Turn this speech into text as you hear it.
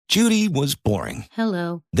Judy was boring.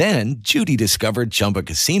 Hello. Then Judy discovered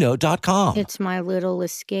ChumbaCasino.com. It's my little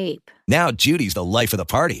escape. Now Judy's the life of the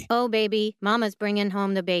party. Oh, baby, mama's bringing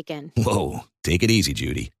home the bacon. Whoa, take it easy,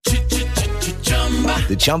 Judy.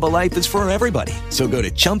 The Chumba life is for everybody. So go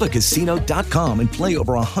to ChumbaCasino.com and play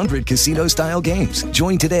over 100 casino-style games.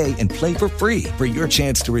 Join today and play for free for your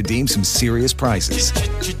chance to redeem some serious prizes.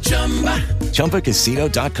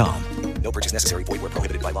 ChumbaCasino.com. No purchase necessary. Void where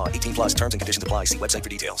prohibited by law. 18 plus terms and conditions apply. See website for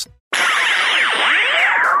details.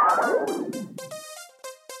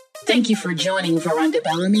 Thank you for joining Veranda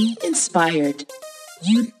Bellamy Inspired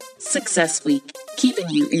Youth Success Week,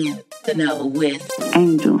 keeping you in the know with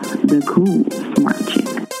Angel, the cool smart chick.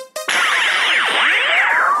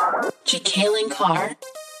 Jekalyn Carr,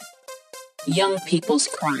 Young People's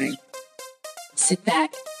Crime. Sit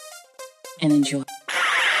back and enjoy.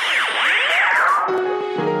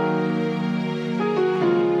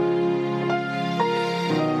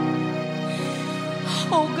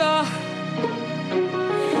 Oh God,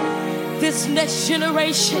 this next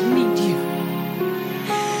generation need you.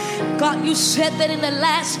 God, you said that in the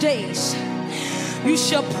last days you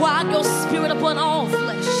shall pour out your spirit upon all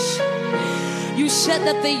flesh. You said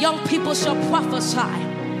that the young people shall prophesy.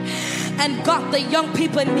 And God, the young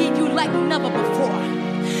people need you like never before.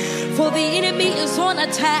 For the enemy is on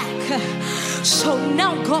attack. So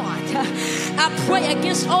now, God, I pray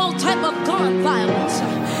against all type of gun violence.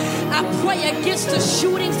 I pray against the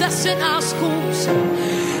shootings that's in our schools.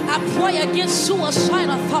 I pray against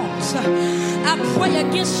suicidal thoughts. I pray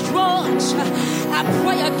against drugs. I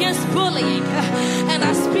pray against bullying. And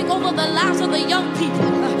I speak over the lives of the young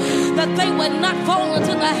people that they would not fall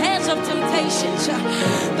into the hands of temptations.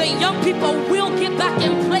 The young people will get back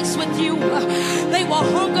in place with you. They will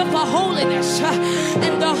hunger for holiness.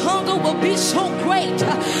 And the hunger will be so great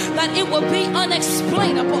that it will be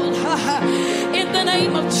unexplainable. In the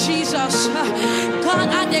name of Jesus, God,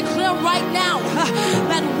 I declare right now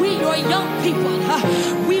that we, your young people,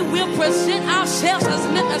 we will present ourselves as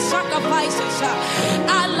living sacrifices.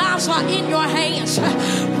 Our lives are in your hands.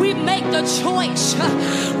 We make the choice.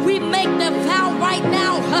 We make the vow right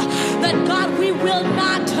now that God, we will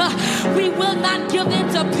not give in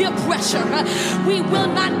to peer pressure. We will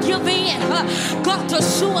not give in, God, to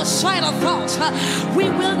suicidal thoughts. We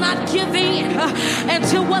will not give in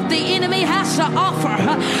until what the enemy has to offer.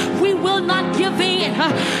 We will not give in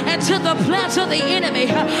until the plans of the enemy.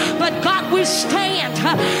 But God, we stand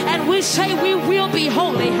and we say we will be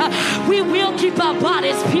holy. We will keep our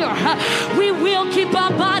bodies pure. We will keep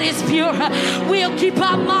our bodies pure. We'll keep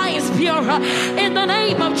our minds pure. In the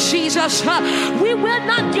name of Jesus, we will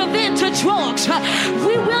not give in to drugs.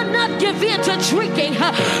 We will not give in to drinking.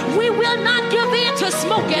 We will not give in to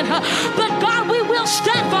smoking. But God, we will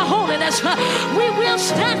stand for holiness. We will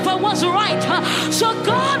stand for what's right. So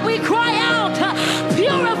God, we cry out,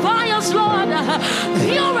 purify us, Lord.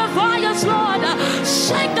 Purify us, Lord.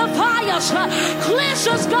 Sanctify us. Cleanse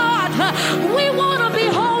us, God. We want to be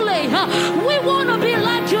holy. We want to be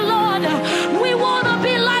like you, Lord. We want to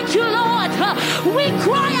be like you, Lord. We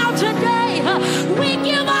cry out today. We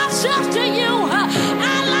give ourselves to you.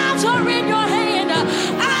 Our lives are in your hand.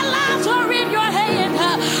 Our lives are in your hand.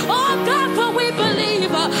 Oh God, for we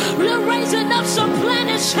believe you're raising up some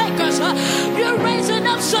planet shakers. You're raising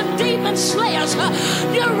up some demon slayers.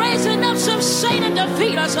 You're raising up some Satan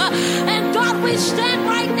defeaters. And God, we stand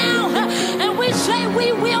right now and we say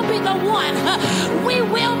we will be the one. We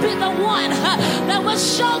will be the one that will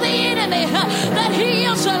show the enemy that he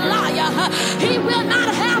is a liar. He will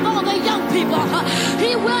not have all the young people.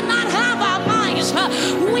 He will not have our minds.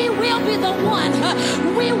 We will be the one.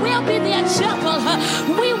 We will be the example.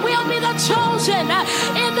 We will be the chosen.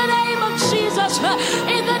 In the name of Jesus.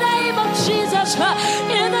 In the name of Jesus.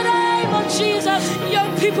 In the name of Jesus.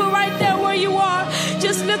 Young people right there where you are,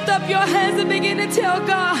 just lift up your hands and begin to tell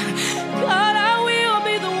God, God, I will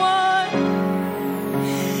be the one.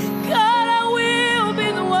 God, I will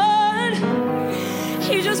be the one.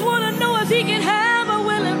 He just want to know if he can have a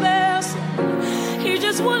willing vessel. He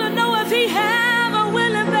just want to know if he have a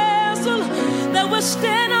willing vessel that will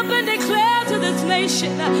stand up and declare to this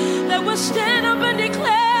nation, that will stand up and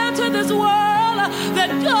declare to this world that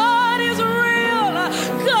God is real.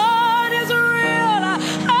 God is real.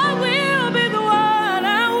 I will be the one.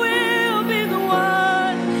 I will be the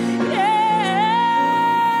one.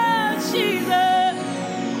 Yeah, Jesus.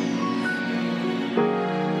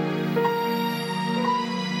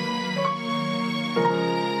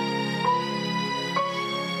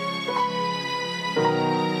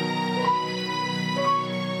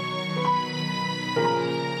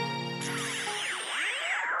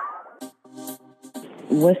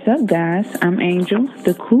 What's up, guys? I'm Angel,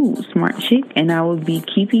 the cool, smart chick, and I will be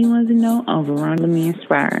keeping you in the know on Veronica Me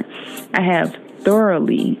Inspired. I have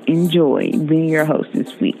thoroughly enjoyed being your host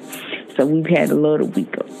this week. So we've had a loaded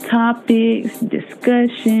week of topics,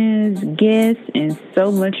 discussions, guests, and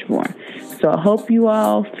so much more. So I hope you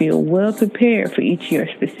all feel well prepared for each of your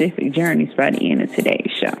specific journeys by the end of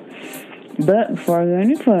today's show. But before I go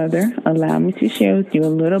any further, allow me to share with you a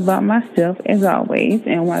little about myself as always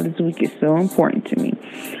and why this week is so important to me.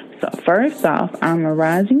 So first off, I'm a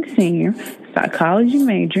rising senior psychology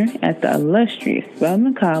major at the illustrious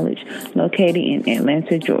Spelman College located in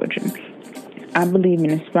Atlanta, Georgia. I believe in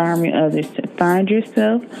inspiring others to find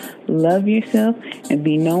yourself, love yourself, and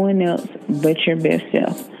be no one else but your best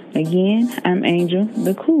self. Again, I'm Angel,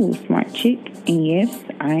 the cool, smart chick, and yes,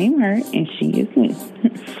 I am her, and she is me.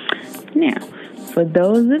 Now, for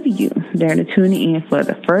those of you that are tuning in for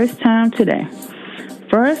the first time today,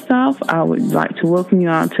 first off, I would like to welcome you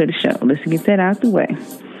all to the show. Let's get that out the way.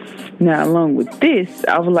 Now, along with this,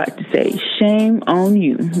 I would like to say shame on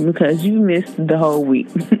you because you missed the whole week.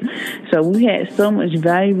 So we had so much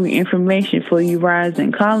valuable information for you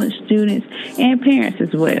rising college students and parents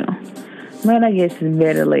as well. But I guess it's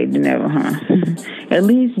better late than never, huh? At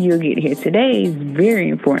least you'll get to hear today's very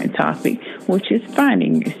important topic, which is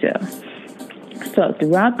finding yourself. So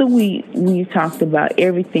throughout the week, we talked about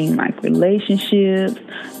everything like relationships,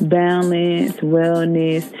 balance,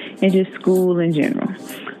 wellness, and just school in general.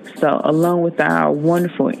 So along with our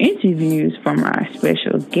wonderful interviews from our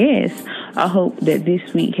special guests, I hope that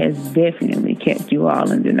this week has definitely kept you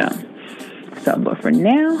all in the know. So, but for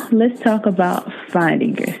now, let's talk about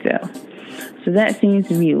finding yourself. So that seems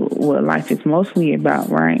to be what life is mostly about,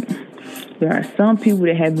 right? There are some people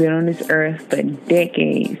that have been on this earth for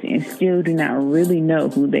decades and still do not really know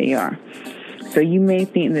who they are. So you may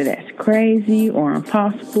think that that's crazy or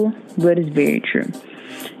impossible, but it's very true.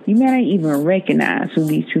 You may not even recognize who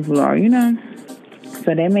these people are,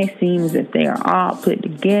 So that may seem as if they are all put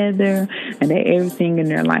together and that everything in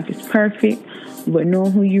their life is perfect, but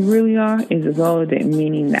knowing who you really are is a goal that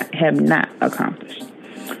many have not accomplished.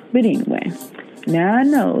 But anyway, now I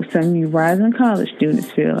know some of you rising college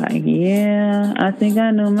students feel like, yeah, I think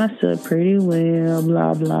I know myself pretty well,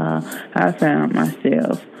 blah, blah. I found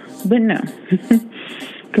myself. But no.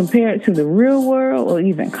 Compared to the real world or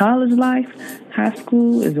even college life, high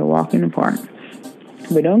school is a walk in the park.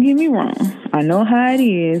 But don't get me wrong. I know how it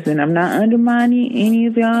is, and I'm not undermining any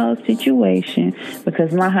of y'all's situation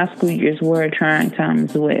because my high school years were a trying time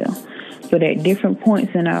as well. But at different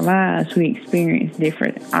points in our lives, we experience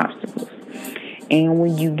different obstacles. And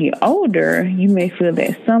when you get older, you may feel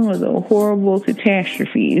that some of the horrible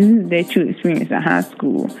catastrophes that you experienced in high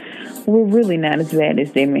school were really not as bad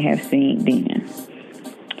as they may have seemed then.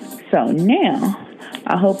 So now,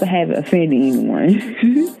 I hope I haven't offended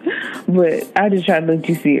anyone, but I just try to let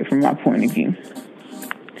you see it from my point of view.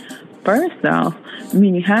 First off,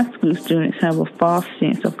 many high school students have a false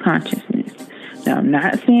sense of consciousness. Now, I'm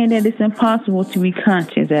not saying that it's impossible to be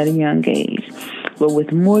conscious at a young age, but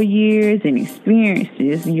with more years and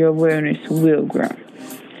experiences, your awareness will grow.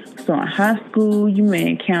 So in high school, you may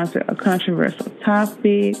encounter a controversial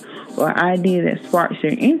topic or idea that sparks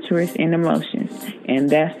your interest and emotions, and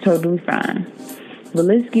that's totally fine. But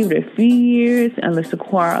let's give it a few years and let's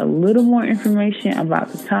acquire a little more information about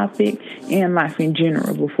the topic and life in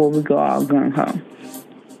general before we go all gung-ho.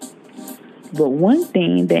 But one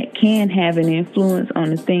thing that can have an influence on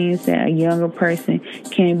the things that a younger person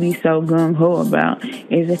can be so gung-ho about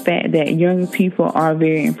is the fact that younger people are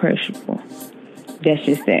very impressionable. That's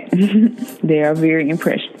just that. They are very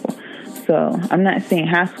impressionable. So I'm not saying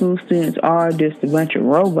high school students are just a bunch of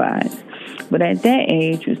robots. But at that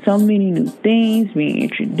age, with so many new things being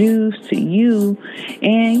introduced to you,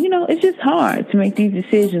 and, it's just hard to make these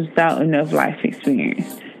decisions without enough life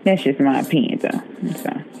experience. That's just my opinion, though.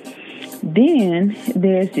 So, then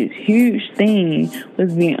there's this huge thing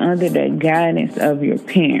with being under the guidance of your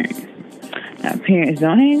parents. Now, parents,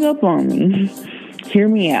 don't hang up on me. Hear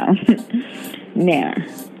me out. Now,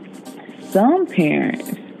 some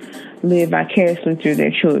parents live vicariously through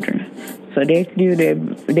their children. So they do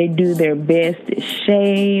their best to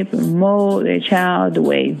shape and mold their child the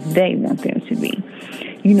way they want them to be.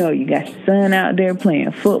 You got your son out there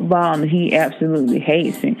playing football and he absolutely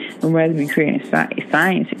hates it and rather be creating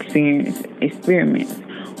science experiments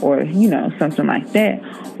or, something like that.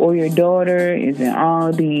 Or your daughter is in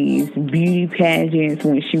all these beauty pageants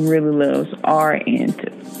when she really loves art and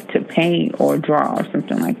to paint or draw or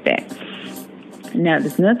something like that. Now,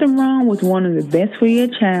 there's nothing wrong with wanting the best for your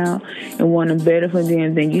child and wanting better for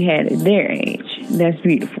them than you had at their age. That's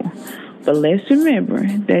beautiful. But let's remember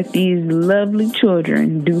that these lovely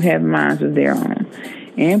children do have minds of their own,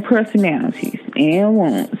 and personalities, and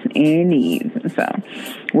wants, and needs. So,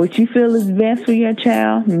 what you feel is best for your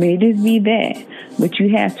child may just be that. But you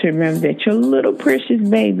have to remember that your little precious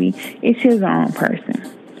baby is his own person.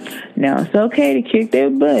 Now, it's okay to kick their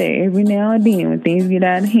butt every now and then when things get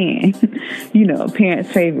out of hand. You know,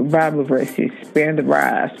 parents' favorite Bible verse is spare the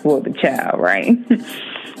rod, spoil the child, right?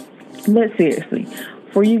 But seriously,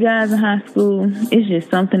 for you guys in high school, it's just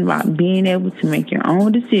something about being able to make your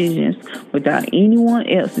own decisions without anyone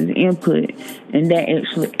else's input, and that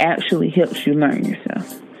actually helps you learn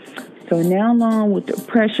yourself. So now, along with the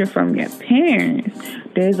pressure from your parents,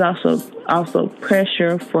 there's also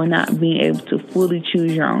pressure for not being able to fully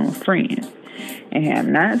choose your own friends. And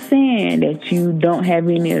I'm not saying that you don't have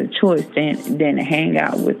any other choice than to hang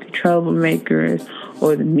out with the troublemakers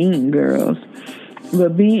or the mean girls.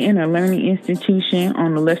 But being in a learning institution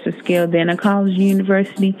on a lesser scale than a college or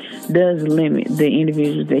university does limit the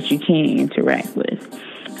individuals that you can interact with.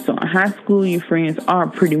 So in high school, your friends are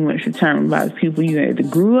pretty much determined by the people you either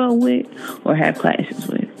grew up with or have classes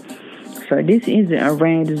with. So this isn't a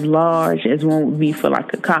range as large as one would be for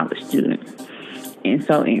like a college student. And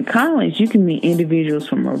so in college, you can meet individuals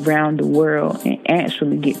from around the world and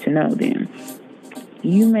actually get to know them.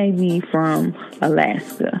 You may be from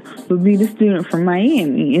Alaska, but be the student from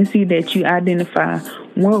Miami and see that you identify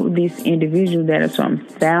more with this individual that is from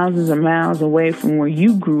thousands of miles away from where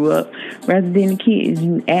you grew up rather than the kids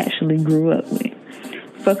you actually grew up with.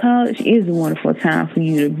 So college is a wonderful time for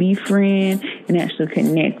you to befriend and actually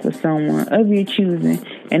connect with someone of your choosing,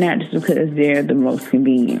 and not just because they're the most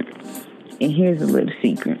convenient. And here's a little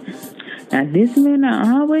secret. Now, this may not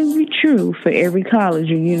always be true for every college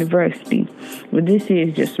or university, but this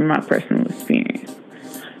is just from my personal experience.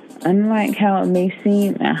 Unlike how it may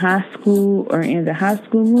seem in high school or in the high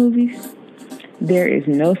school movies, there is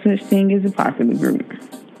no such thing as a popular group.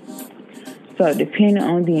 So depending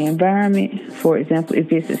on the environment, for example,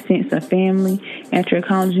 if it's a sense of family at your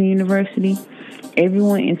college or university,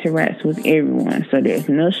 everyone interacts with everyone. So there's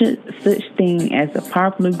no such thing as a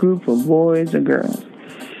popular group of boys or girls.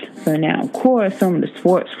 So now, of course, some of the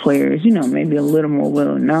sports players, may be a little more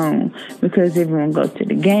well-known because everyone goes to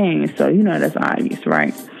the games. So, that's obvious,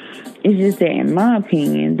 right? It's just that, in my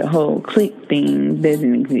opinion, the whole clique thing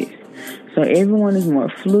doesn't exist. So everyone is more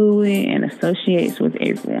fluid and associates with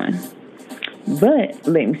everyone. But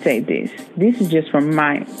let me say this. This is just from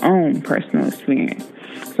my own personal experience.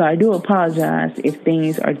 So I do apologize if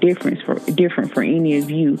things are different for any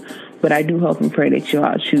of you, but I do hope and pray that you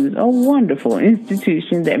all choose a wonderful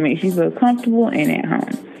institution that makes you feel comfortable and at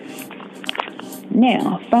home.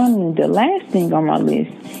 Now, finally, the last thing on my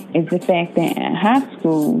list is the fact that in high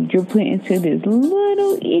school, you're put into this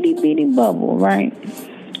little itty-bitty bubble, right?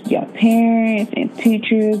 Your parents and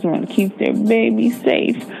teachers want to keep their babies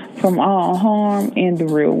safe from all harm in the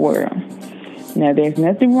real world. Now, there's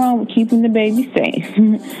nothing wrong with keeping the baby safe,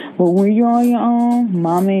 but when you're on your own,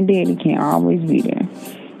 mama and daddy can't always be there.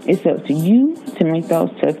 It's up to you to make those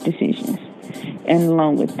tough decisions. And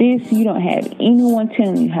along with this, you don't have anyone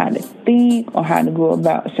telling you how to think or how to go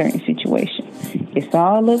about a certain situation. It's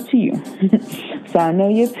all up to you. So I know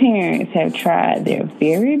your parents have tried their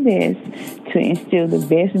very best to instill the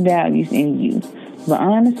best values in you. But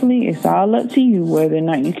honestly, it's all up to you whether or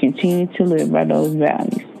not you continue to live by those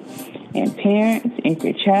values. And parents, if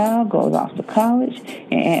your child goes off to college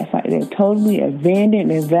and acts like they're totally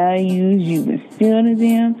abandoned the values you've instilled in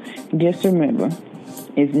them, just remember,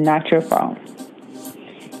 it's not your fault.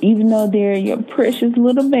 Even though they're your precious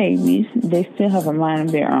little babies, they still have a mind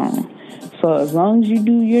of their own. So as long as you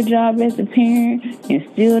do your job as a parent,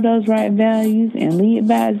 instill those right values, and lead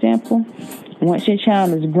by example, once your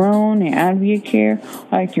child is grown and out of your care,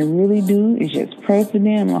 all you can really do is just pray for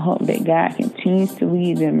them and hope that God continues to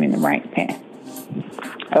lead them in the right path.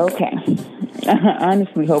 Okay. I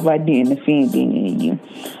honestly hope I didn't offend any of you.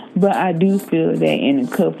 But I do feel that in a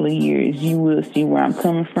couple of years, you will see where I'm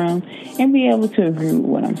coming from and be able to agree with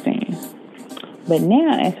what I'm saying. But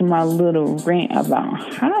now, after my little rant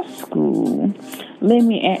about high school, let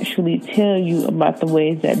me actually tell you about the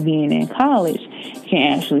ways that being in college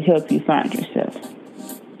can actually help you find yourself.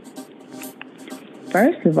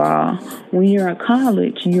 First of all, when you're in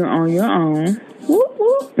college, you're on your own. Whoop,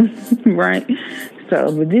 whoop. Right?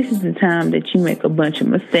 But this is the time that you make a bunch of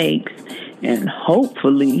mistakes and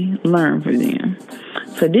hopefully learn from them.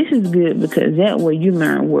 So this is good because that way you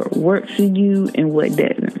learn what works for you and what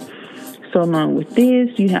doesn't. So along with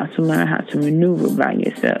this, you have to learn how to maneuver by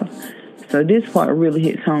yourself. So this part really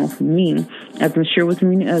hits home for me, as I'm sure with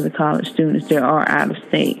many other college students that are out of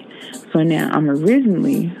state. So now I'm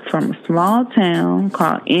originally from a small town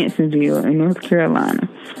called Ansonville in North Carolina.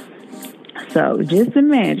 So just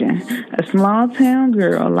imagine a small town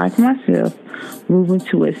girl like myself moving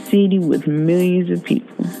to a city with millions of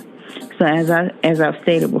people. So as I've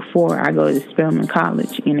stated before, I go to Spelman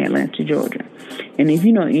College in Atlanta, Georgia. And if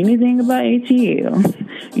you know anything about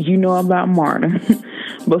ATL, you know about MARTA.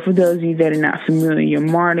 But for those of you that are not familiar,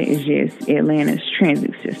 MARTA is just Atlanta's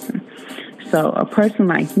transit system. So a person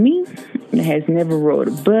like me that has never rode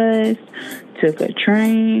a bus, took a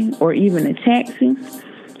train, or even a taxi,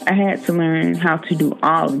 I had to learn how to do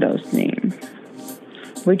all of those things.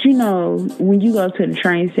 But you know, when you go to the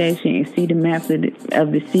train station and see the map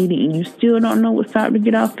of the city and you still don't know what stop to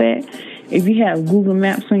get off at, if you have Google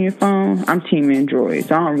Maps on your phone, I'm Team Android,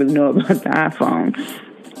 so I don't really know about the iPhone.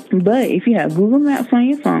 But if you have Google Maps on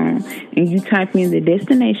your phone and you type in the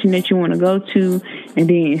destination that you want to go to, and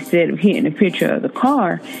then instead of hitting a picture of the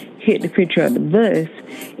car, hit the picture of the bus,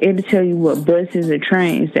 it'll tell you what buses or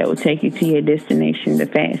trains that will take you to your destination the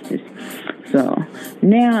fastest. So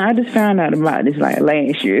now I just found out about this like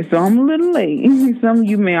last year, so I'm a little late. Some of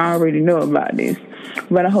you may already know about this,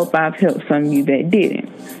 but I hope I've helped some of you that didn't.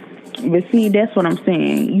 But see, that's what I'm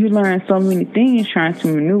saying. You learn so many things trying to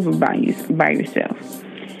maneuver by yourself.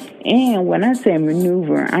 And when I say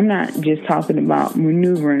maneuver, I'm not just talking about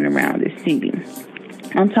maneuvering around the city.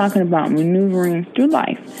 I'm talking about maneuvering through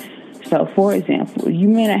life. So, for example, you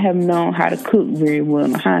may not have known how to cook very well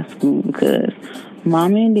in high school because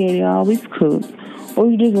Mama and Daddy always cooked,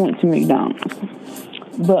 or you just went to McDonald's.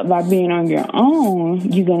 But by being on your own,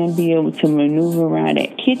 you're going to be able to maneuver around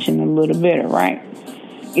that kitchen a little better, right?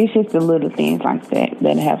 It's just the little things like that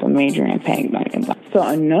that have a major impact on your life. So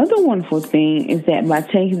another wonderful thing is that by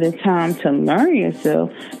taking the time to learn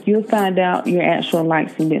yourself, you'll find out your actual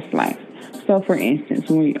likes and dislikes. So for instance,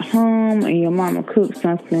 when you're home and your mama cooks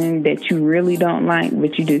something that you really don't like,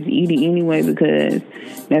 but you just eat it anyway because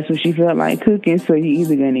that's what she felt like cooking, so you're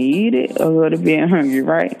either going to eat it or go to bed hungry,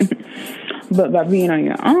 right? But by being on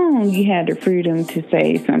your own, you have the freedom to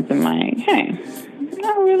say something like, hey,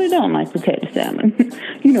 I really don't like potato salad,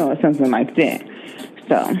 or something like that.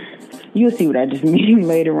 So you'll see what I just mean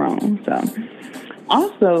later on. So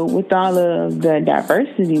also, with all of the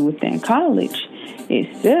diversity within college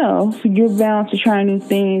itself, you're bound to try new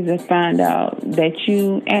things and find out that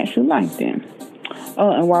you actually like them.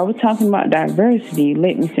 Oh, and while we're talking about diversity,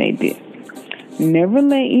 let me say this. Never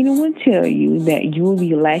let anyone tell you that you will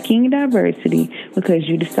be lacking in diversity because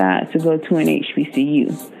you decide to go to an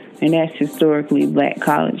HBCU. And that's historically black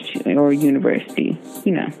college or university,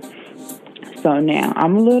 So now,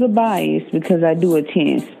 I'm a little biased because I do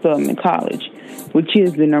attend Spelman College, which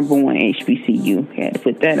is the number one HBCU. Had to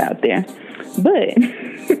put that out there. But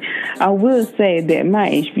I will say that my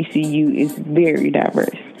HBCU is very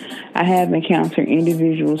diverse. I have encountered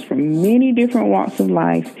individuals from many different walks of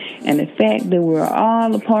life, and the fact that we're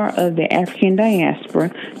all a part of the African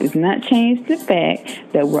diaspora does not change the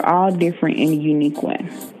fact that we're all different in a unique way.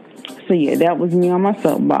 So yeah, that was me on my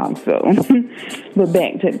soapbox. So, but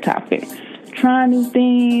back to the topic. Trying new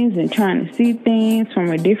things and trying to see things from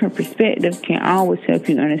a different perspective can always help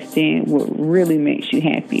you understand what really makes you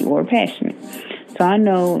happy or passionate. So I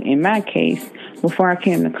know in my case, before I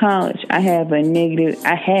came to college, I had a negative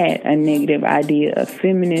idea of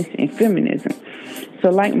feminist and feminism. So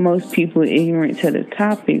like most people ignorant to the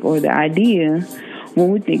topic or the idea,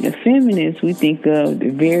 when we think of feminists, we think of the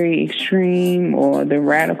very extreme or the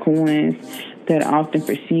radical ones that are often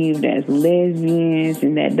perceived as lesbians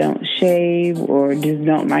and that don't shave or just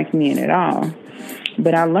don't like men at all.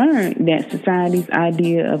 But I learned that society's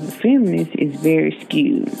idea of a feminist is very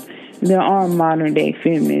skewed. There are modern day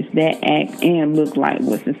feminists that act and look like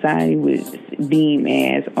what society would deem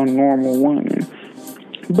as a normal woman.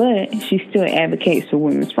 But she still advocates for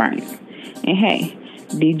women's rights. And hey,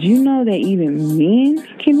 did you know that even men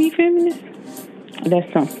can be feminists?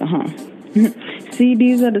 That's something, huh? See,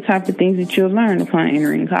 these are the type of things that you'll learn upon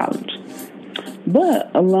entering college. But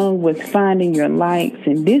along with finding your likes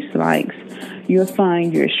and dislikes, you'll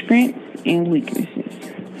find your strengths and weaknesses.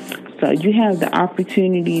 So you have the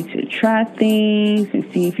opportunity to try things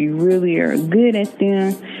and see if you really are good at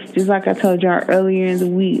them. Just like I told y'all earlier in the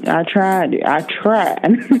week, I tried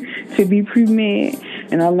to be pre-med,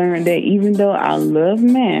 and I learned that even though I love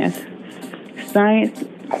math, science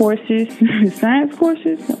courses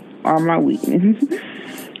are my weakness.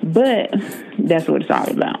 But that's what it's all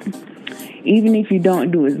about. Even if you don't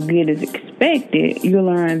do as good as expected, you'll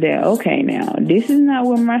learn that, okay, now, this is not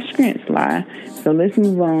where my strengths lie, so let's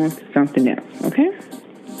move on to something else, okay?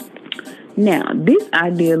 Now, this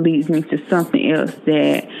idea leads me to something else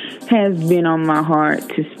that has been on my heart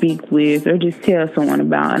to speak with or just tell someone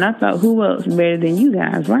about. And I thought, who else better than you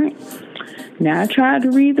guys, right? Now, I tried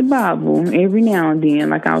to read the Bible every now and then,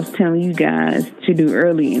 like I was telling you guys to do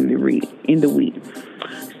early in the week.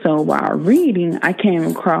 So while reading, I came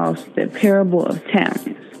across the parable of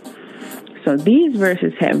talents. So these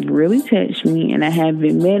verses have really touched me, and I have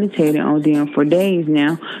been meditating on them for days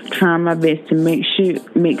now, trying my best to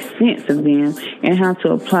make sense of them and how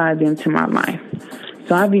to apply them to my life.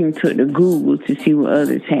 So I've even took to Google to see what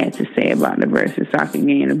others had to say about the verses so I could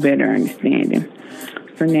gain a better understanding.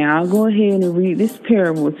 So now I'll go ahead and read this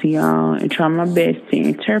parable to y'all and try my best to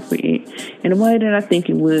interpret it in a way that I think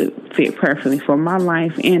it would fit perfectly for my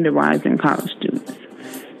life and the rising college students.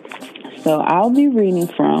 So I'll be reading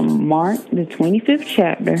from Mark, the 25th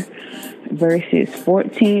chapter, verses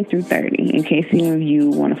 14 through 30, in case any of you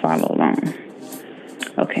want to follow along.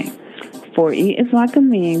 Okay. For it is like a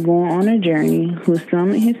man going on a journey who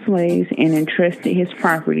summoned his slaves and entrusted his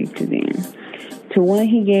property to them. To one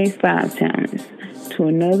he gave 5 talents, to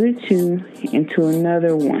another 2, and to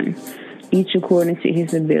another 1, each according to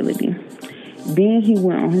his ability. Then he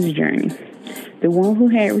went on his journey. The one who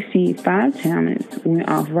had received 5 talents went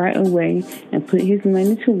off right away and put his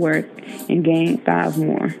money to work and gained 5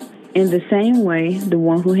 more. In the same way, the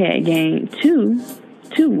one who had gained 2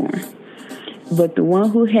 more. But the one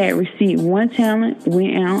who had received 1 talent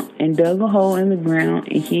went out and dug a hole in the ground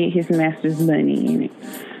and hid his master's money in it.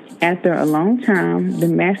 After a long time, the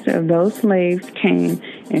master of those slaves came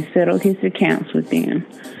and settled his accounts with them.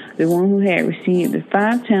 The one who had received the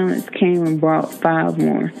 5 talents came and brought 5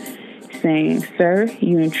 more, saying, Sir,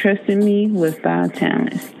 you entrusted me with 5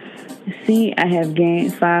 talents. See, I have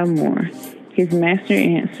gained 5 more. His master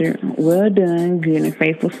answered, Well done, good and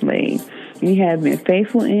faithful slave. You have been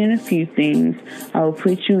faithful in a few things. I will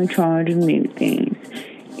put you in charge of many things.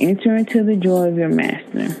 Enter into the joy of your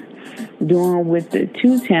master. The one with the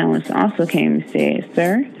 2 talents also came and said,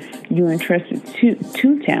 Sir, you entrusted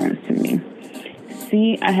two talents to me.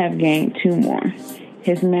 See, I have gained 2 more.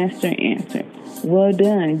 His master answered, Well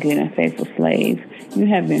done, good and faithful slave. You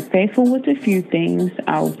have been faithful with a few things.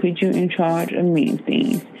 I will put you in charge of many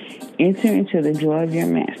things. Enter into the joy of your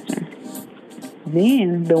master.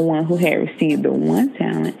 Then the one who had received the 1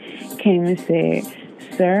 talent came and said,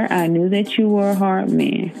 Sir, I knew that you were a hard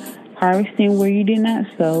man, harvesting where you did not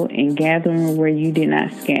sow and gathering where you did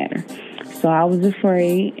not scatter. So I was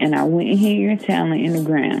afraid, and I went and hid your talent in the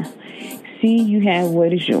ground. See, you have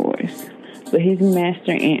what is yours. But his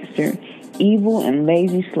master answered, Evil and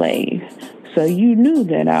lazy slave. So you knew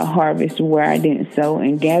that I harvest where I didn't sow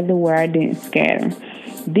and gather where I didn't scatter.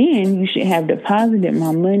 Then you should have deposited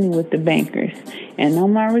my money with the bankers, and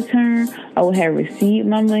on my return I will have received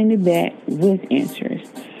my money back with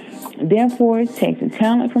interest. Therefore take the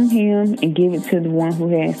talent from him and give it to the one who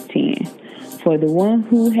has 10. For the one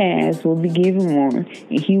who has will be given more,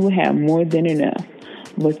 and he will have more than enough.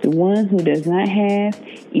 But the one who does not have,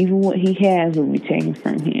 even what he has will be taken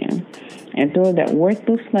from him. And throw that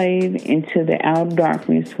worthless slave into the outer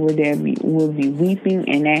darkness where there will be weeping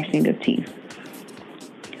and gnashing of teeth.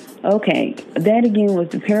 Okay, that again was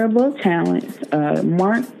the parable of talents,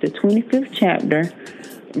 Mark, the 25th chapter,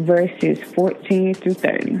 verses 14 through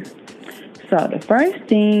 30. So the first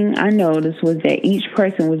thing I noticed was that each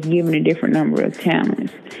person was given a different number of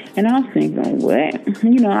talents. And I was thinking, what?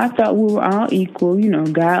 I thought we were all equal.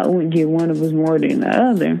 God wouldn't give one of us more than the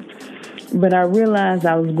other. But I realized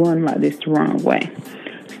I was going about this the wrong way.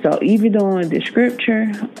 So even though in the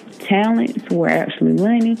scripture, talents were actually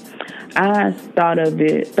money, I thought of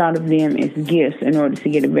them as gifts in order to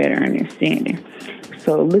get a better understanding.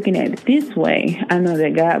 So looking at it this way, I know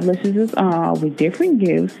that God blesses us all with different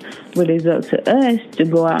gifts, but it's up to us to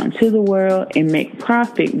go out into the world and make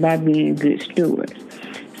profit by being good stewards.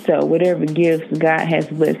 So whatever gifts God has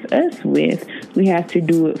blessed us with, we have to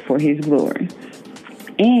do it for His glory.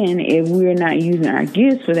 And if we're not using our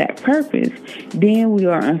gifts for that purpose, then we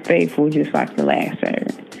are unfaithful, just like the last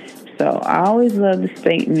servant. So I always love the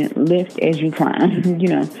statement, lift as you climb,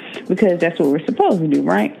 because that's what we're supposed to do,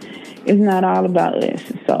 right? It's not all about us.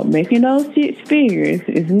 So making those 6 figures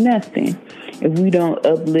is nothing if we don't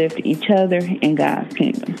uplift each other in God's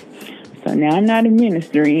kingdom. So now I'm not a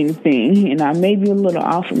minister or anything, and I may be a little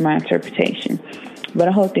off in my interpretation, but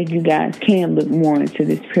I hope that you guys can look more into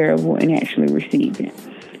this parable and actually receive it.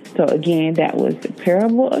 So again, that was the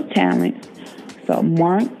parable of talents. So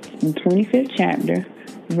Mark, the 25th chapter,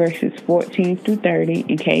 verses 14 through 30,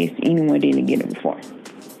 in case anyone didn't get it before.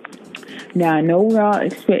 Now, I know we're all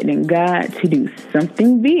expecting God to do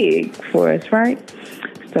something big for us, right?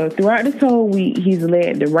 So throughout this whole week, he's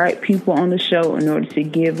led the right people on the show in order to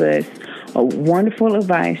give us a wonderful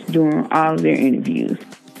advice during all of their interviews.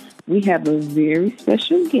 We have a very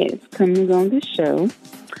special guest coming on the show.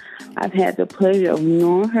 I've had the pleasure of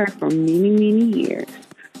knowing her for many, many years.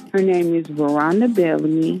 Her name is Veranda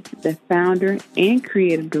Bellamy, the founder and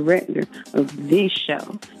creative director of this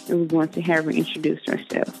show. And we're going to have her introduce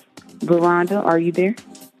herself. Veranda, are you there?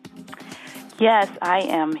 Yes, I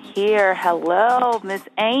am here. Hello, Miss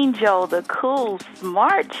Angel, the cool,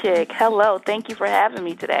 smart chick. Hello, thank you for having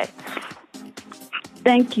me today.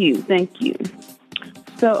 Thank you.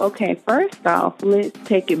 So, okay, first off, let's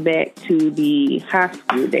take it back to the high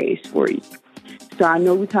school days for you. So I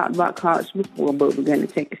know we talked about college before, but we're going to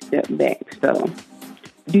take a step back. So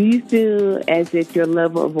do you feel as if your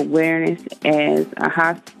level of awareness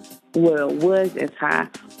was as high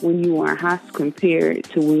when you were in high school compared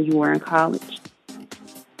to when you were in college?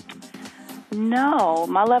 No,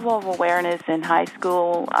 my level of awareness in high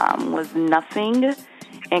school was nothing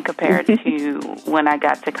in compared to when I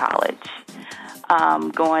got to college.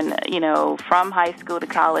 Going, from high school to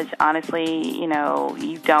college, honestly,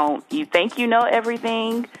 you think you know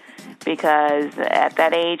everything, because at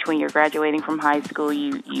that age when you're graduating from high school,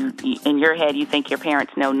 you in your head, you think your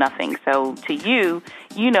parents know nothing. So to you,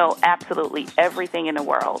 you know absolutely everything in the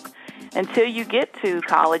world until you get to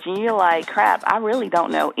college and you're like, crap, I really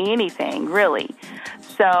don't know anything, really.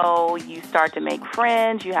 So you start to make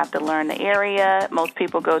friends. You have to learn the area. Most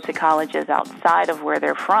people go to colleges outside of where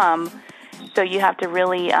they're from. So you have to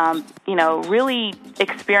really, really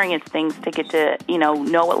experience things to get to,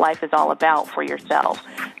 know what life is all about for yourself.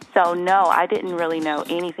 So, no, I didn't really know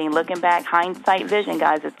anything. Looking back, hindsight vision,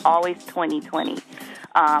 guys, it's always 20/20.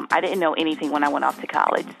 I didn't know anything when I went off to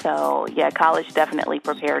college. So, yeah, college definitely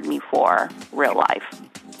prepared me for real life.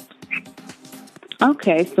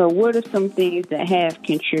 Okay, so what are some things that have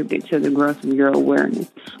contributed to the growth of your awareness?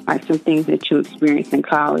 Like some things that you experienced in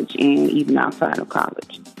college and even outside of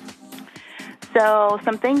college? So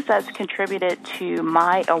some things that's contributed to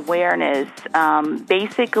my awareness,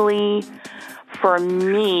 basically, for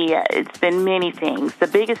me, it's been many things. The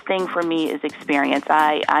biggest thing for me is experience.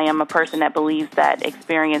 I am a person that believes that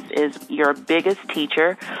experience is your biggest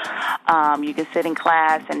teacher. You can sit in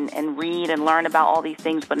class and read and learn about all these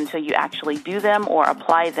things, but until you actually do them or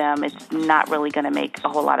apply them, it's not really going to make a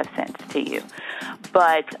whole lot of sense to you.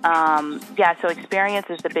 But, so experience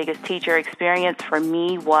is the biggest teacher. Experience for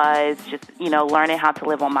me was just, learning how to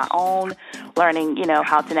live on my own, learning,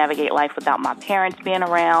 how to navigate life without my parents being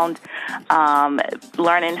around,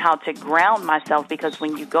 learning how to ground myself, because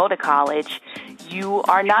when you go to college, you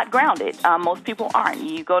are not grounded. Most people aren't.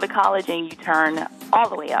 You go to college and you turn all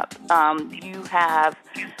the way up. You have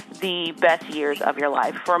the best years of your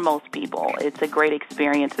life for most people. It's a great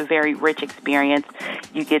experience, a very rich experience.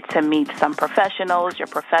 You get to meet some professionals, your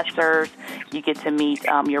professors. You get to meet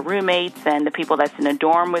your roommates and the people that's in a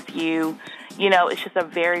dorm with you. It's just a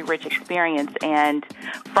very rich experience. And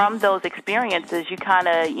from those experiences, you kind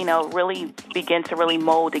of, really begin to really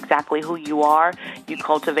mold exactly who you are. You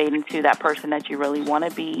cultivate into that person that you really want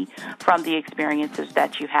to be from the experiences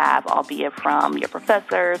that you have, albeit from your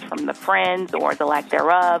professors, from the friends or the lack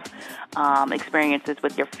thereof, experiences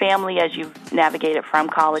with your family as you've navigated from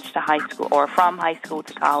college to high school or from high school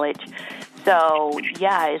to college. So,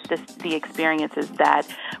 yeah, it's just the experiences that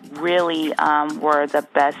really were the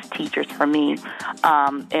best teachers for me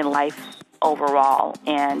in life overall.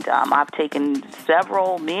 And I've taken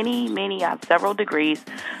several degrees,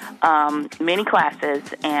 many classes,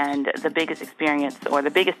 and the biggest experience or the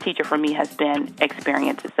biggest teacher for me has been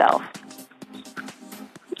experience itself.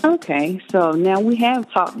 Okay, so now we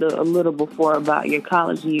have talked a little before about your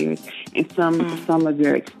college years and some of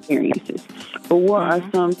your experiences. But what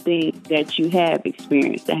are some things that you have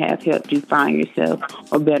experienced that have helped you find yourself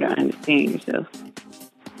or better understand yourself?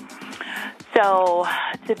 So,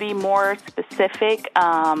 to be more specific,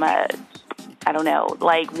 I don't know.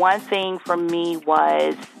 Like, one thing for me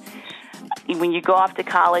was when you go off to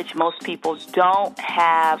college, most people don't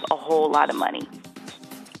have a whole lot of money.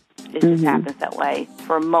 It just happens that way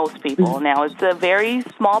for most people. Now, it's a very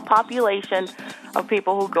small population of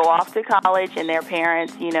people who go off to college and their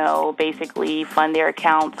parents, basically fund their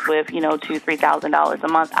accounts with, $2,000, $3,000 a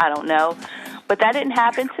month. I don't know. But that didn't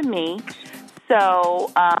happen to me. So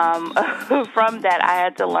from that, I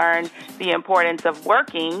had to learn the importance of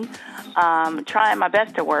working, trying my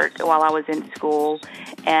best to work while I was in school,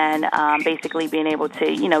 and basically being able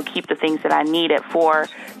to, keep the things that I needed for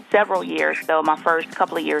several years. So my first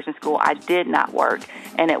couple of years in school, I did not work,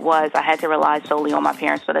 and I had to rely solely on my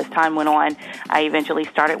parents. But as time went on, I eventually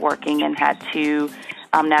started working and had to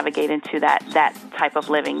navigate into that type of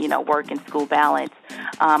living, work and school balance.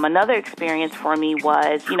 Another experience for me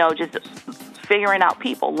was, just figuring out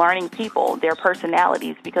people, learning people, their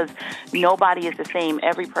personalities, because nobody is the same.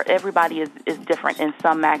 Everybody is different in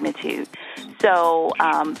some magnitude. So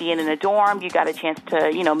being in a dorm, you got a chance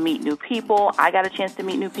to, meet new people. I got a chance to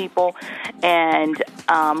meet new people, and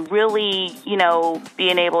really,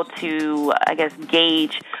 being able to, I guess,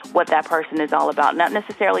 gauge what that person is all about. Not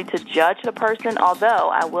necessarily to judge the person, although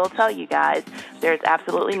I will tell you guys, there's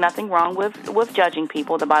absolutely nothing wrong with judging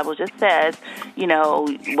people. The Bible just says,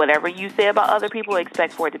 whatever you say about other people,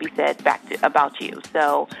 expect for it to be said back about you.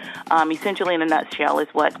 So essentially, in a nutshell, is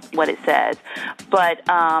what it says. But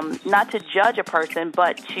not to judge a person,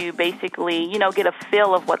 but to basically, get a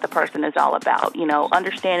feel of what the person is all about,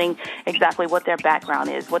 understanding exactly what their background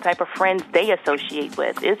is, what type of friends they associate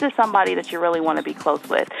with. Is this somebody that you really want to be close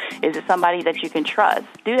with? Is it somebody that you can trust?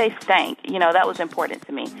 Do they stink? That was important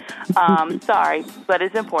to me. Sorry, but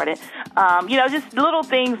it's important. Just little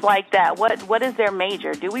things like that. What is their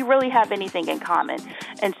major? Do we really have anything in common?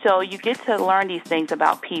 And so you get to learn these things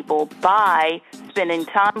about people by spending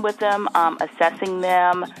time with them, assessing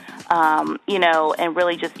them, and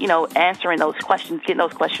really just, answering those questions, getting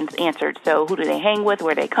those questions answered. So who do they hang with,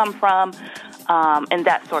 where they come from, and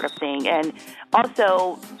that sort of thing. And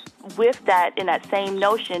also, with that, in that same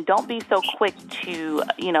notion, don't be so quick to,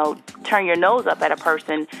 turn your nose up at a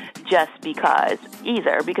person just because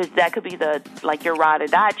either, because that could be your ride or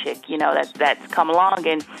die chick, that's come along,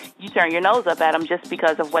 and you turn your nose up at them just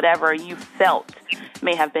because of whatever you felt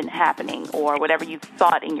may have been happening, or whatever you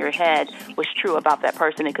thought in your head was true about that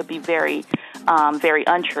person. It could be very, very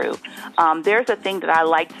untrue. There's a thing that I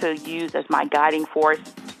like to use as my guiding force.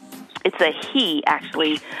 It's a he,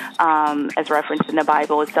 actually, as referenced in the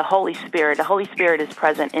Bible. It's the Holy Spirit. The Holy Spirit is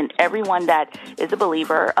present in everyone that is a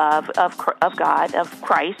believer of God, of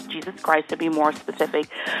Christ, Jesus Christ, to be more specific.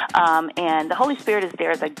 And the Holy Spirit is there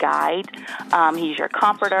as a guide. He's your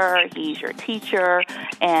comforter. He's your teacher.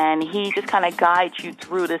 And he just kind of guides you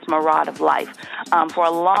through this mirage of life. For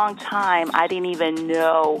a long time, I didn't even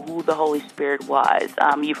know who the Holy Spirit was.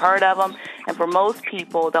 You've heard of him. And for most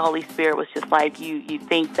people, the Holy Spirit was just like you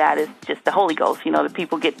think that is just the Holy Ghost. The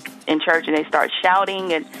people get in church and they start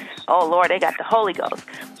shouting and, oh, Lord, they got the Holy Ghost.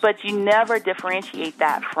 But you never differentiate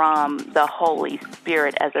that from the Holy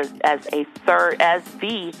Spirit as the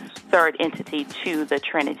third entity to the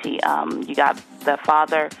Trinity. You got the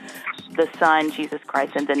Father, the Son, Jesus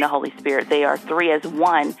Christ, and then the Holy Spirit. They are three as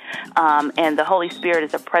one, and the Holy Spirit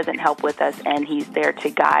is a present help with us, and he's there to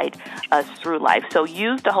guide us through life. So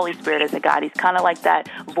use the Holy Spirit as a guide. He's kind of like that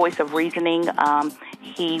voice of reasoning.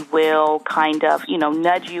 He will kind of,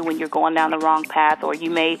 nudge you when you're going down the wrong path, or you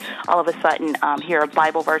may all of a sudden hear a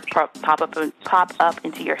Bible verse pop up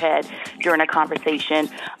into your head during a conversation.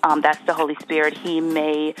 That's the Holy Spirit. He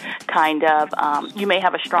may kind of, you may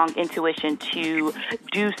have a strong intuition to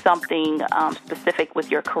do something specific with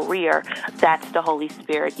your career. That's the Holy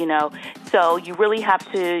Spirit, So you really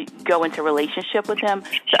have to go into relationship with him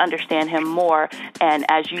to understand him more. And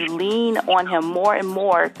as you lean on him more and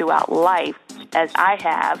more throughout life, as I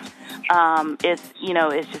have, it's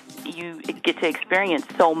just you get to experience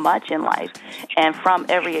so much in life, and from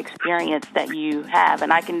every experience that you have,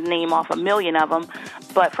 and I can name off a million of them,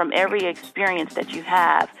 but from every experience that you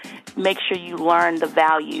have, make sure you learn the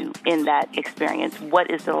value in that experience. What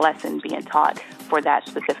is the lesson being taught for that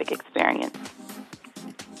specific experience?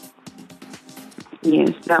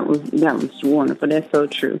 Yes, that was wonderful. That's so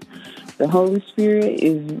true. The Holy Spirit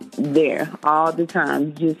is there all the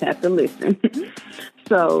time. You just have to listen.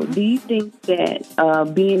 So do you think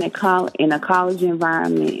that being in a college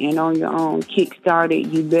environment and on your own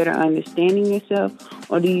kick-started you better understanding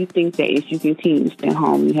yourself? Or do you think that if you continue to stay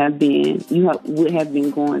home, you would have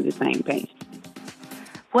been going the same pace?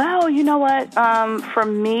 Well, you know what? For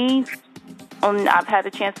me, I've had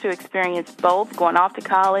a chance to experience both, going off to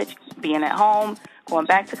college, being at home, going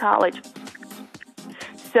back to college.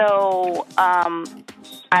 So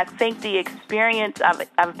I think the experience,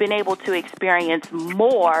 I've been able to experience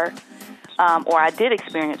more, or I did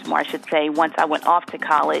experience more, I should say, once I went off to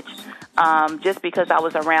college, just because I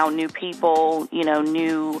was around new people,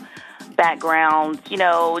 new backgrounds,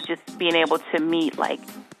 just being able to meet,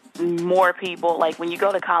 more people. Like, when you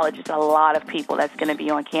go to college, it's a lot of people that's going to be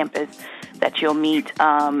on campus that you'll meet,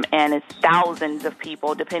 and it's thousands of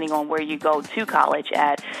people depending on where you go to college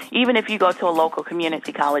at. Even if you go to a local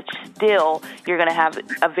community college, still you're going to have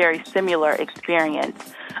a very similar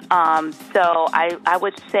experience. So I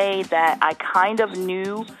would say that I kind of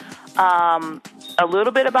knew a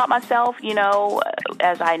little bit about myself,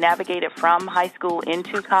 as I navigated from high school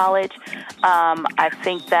into college, I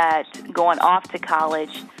think that going off to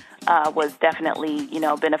college was definitely,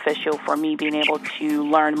 beneficial for me being able to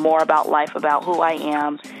learn more about life, about who I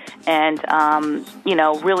am, and,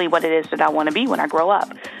 really what it is that I want to be when I grow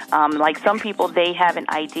up. Like some people, they have an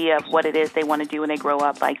idea of what it is they want to do when they grow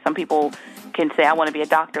up. Like some people can say, I want to be a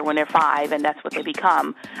doctor when they're 5, and that's what they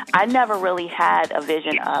become. I never really had a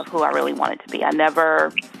vision of who I really wanted to be. I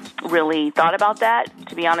never really thought about that,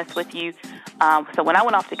 to be honest with you. So when I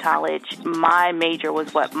went off to college, my major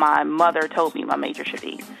was what my mother told me my major should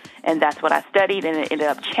be. And that's what I studied, and it ended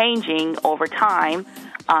up changing over time.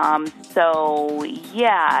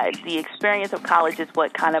 The experience of college is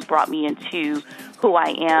what kind of brought me into who I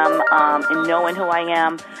am, and knowing who I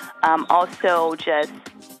am. Also just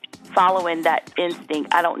following that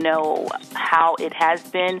instinct. I don't know how it has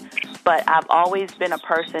been, but I've always been a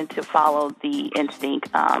person to follow the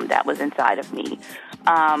instinct that was inside of me.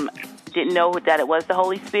 Didn't know that it was the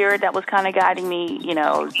Holy Spirit that was kind of guiding me,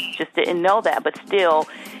 just didn't know that. But still,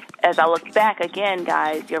 as I look back, again,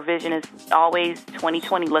 guys, your vision is always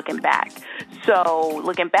 20/20 looking back. So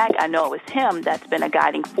looking back, I know it was him that's been a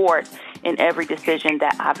guiding force in every decision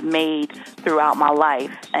that I've made throughout my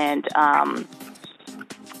life. And,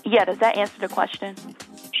 does that answer the question?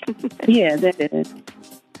 Yeah, that is.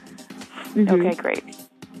 Mm-hmm. Okay, great.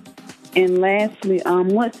 And lastly,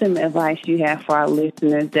 what's some advice you have for our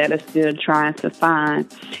listeners that are still trying to find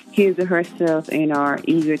his or herself and are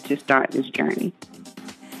eager to start this journey?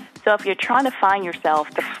 So if you're trying to find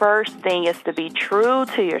yourself, the first thing is to be true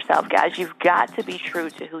to yourself, guys. You've got to be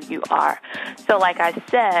true to who you are. So like I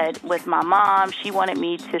said, with my mom, she wanted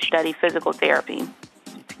me to study physical therapy.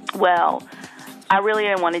 Well, I really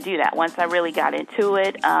didn't want to do that. Once I really got into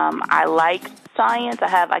it, I like science. I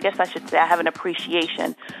have an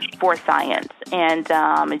appreciation for science. And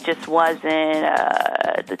it just wasn't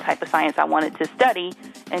the type of science I wanted to study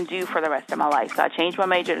and do for the rest of my life. So I changed my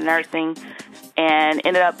major to nursing and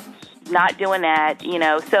ended up not doing that,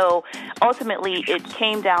 So ultimately, it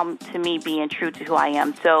came down to me being true to who I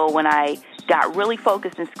am. So when I got really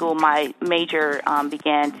focused in school, my major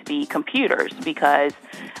began to be computers because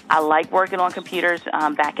I like working on computers.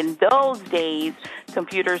 Back in those days,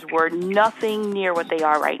 computers were nothing near what they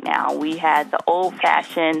are right now. We had the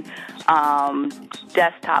old-fashioned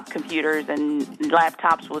desktop computers, and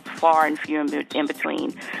laptops was far and few in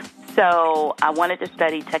between. So I wanted to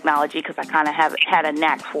study technology because I kind of had a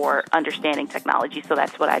knack for understanding technology. So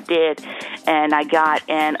that's what I did. And I got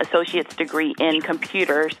an associate's degree in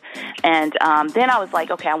computers. And then I was like,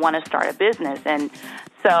 okay, I want to start a business. And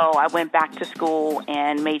so I went back to school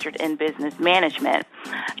and majored in business management.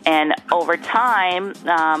 And over time,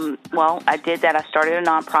 I did that. I started a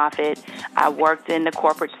nonprofit. I worked in the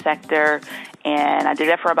corporate sector, and I did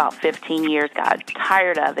that for about 15 years, got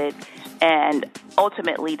tired of it, and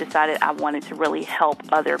ultimately decided I wanted to really help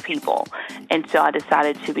other people. And so I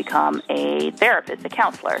decided to become a therapist, a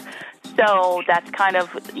counselor. So that's kind of,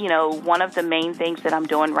 one of the main things that I'm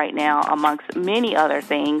doing right now, amongst many other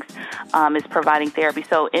things, is providing therapy.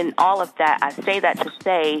 So in all of that, I say that to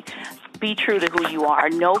say, be true to who you are.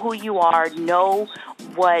 Know who you are. Know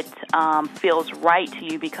what feels right to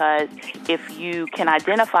you, because if you can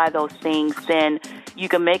identify those things, then you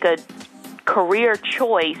can make a career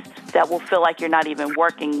choice that will feel like you're not even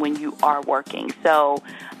working when you are working. So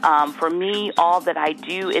for me, all that I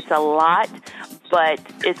do, it's a lot, but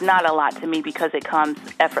it's not a lot to me because it comes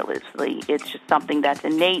effortlessly. It's just something that's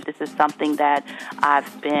innate. This is something that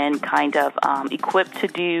I've been kind of equipped to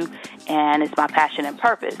do, and it's my passion and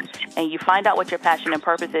purpose. And you find out what your passion and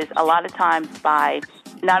purpose is a lot of times by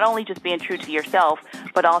not only just being true to yourself,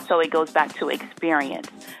 but also it goes back to experience.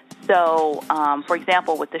 So, for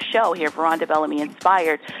example, with the show here, Veranda Bellamy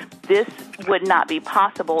Inspired, this would not be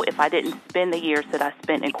possible if I didn't spend the years that I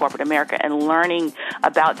spent in corporate America and learning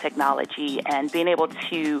about technology and being able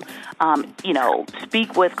to,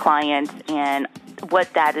 speak with clients and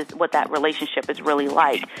what that relationship is really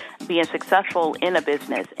like, being successful in a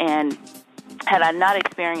business. And had I not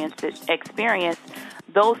experienced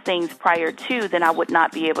those things prior to, then I would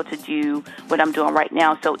not be able to do what I'm doing right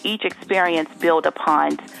now. So each experience builds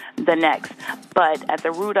upon the next. But at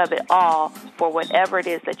the root of it all, for whatever it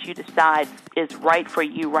is that you decide is right for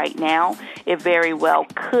you right now, it very well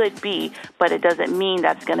could be, but it doesn't mean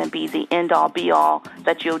that's going to be the end-all, be-all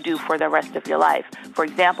that you'll do for the rest of your life. For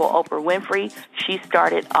example, Oprah Winfrey, she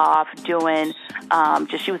started off doing,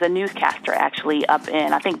 she was a newscaster actually up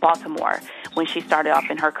in, I think, Baltimore, when she started off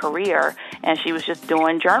in her career, and she was just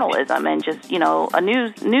doing journalism and just, a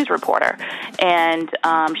news reporter. And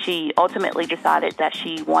she ultimately decided that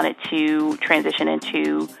she wanted to transition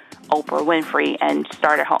into Oprah Winfrey and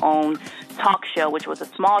started her own talk show, which was a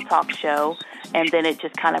small talk show, and then it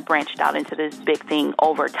just kind of branched out into this big thing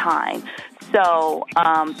over time. So,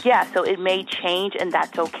 so it may change, and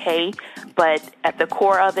that's okay. But at the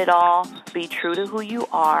core of it all, be true to who you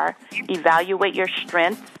are, evaluate your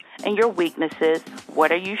strengths and your weaknesses.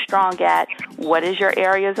 What are you strong at? What is your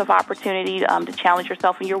areas of opportunity to challenge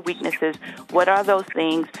yourself in your weaknesses? What are those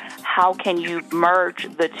things? How can you merge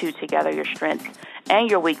the two together, your strengths and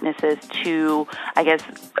your weaknesses, to, I guess,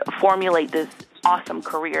 formulate this awesome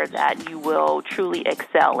career that you will truly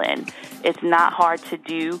excel in? It's not hard to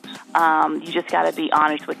do. You just got to be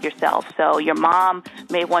honest with yourself. So your mom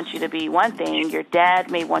may want you to be one thing. Your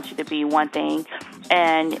dad may want you to be one thing.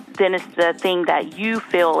 And then it's the thing that you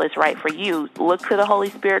feel is right for you. Look to the Holy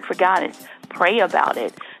Spirit for guidance. Pray about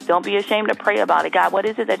it. Don't be ashamed to pray about it. God, what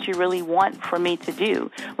is it that you really want for me to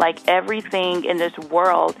do? Like, everything in this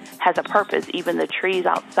world has a purpose. Even the trees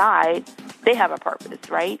outside, they have a purpose,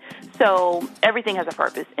 right? So everything has a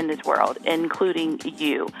purpose in this world, including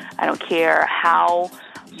you. I don't care how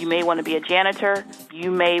you may want to be a janitor.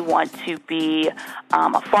 You may want to be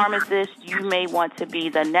a pharmacist. You may want to be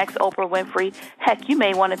the next Oprah Winfrey. Heck, you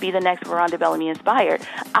may want to be the next Veronda Bellamy Inspired.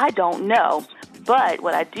 I don't know. But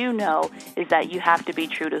what I do know is that you have to be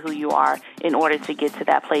true to who you are in order to get to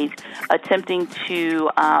that place. Attempting to,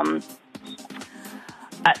 I'll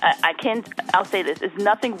say this, there's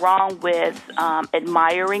nothing wrong with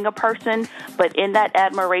admiring a person, but in that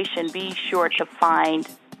admiration, be sure to find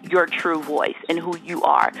your true voice and who you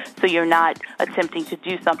are. So you're not attempting to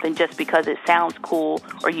do something just because it sounds cool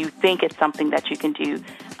or you think it's something that you can do.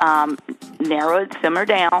 Narrow it, simmer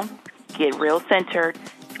down, get real centered,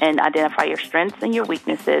 and identify your strengths and your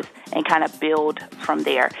weaknesses and kind of build from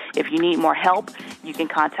there. If you need more help, you can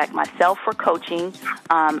contact myself for coaching.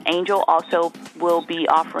 Angel also will be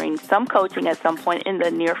offering some coaching at some point in the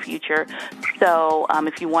near future. So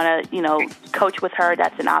if you want to, coach with her,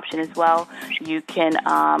 that's an option as well. You can,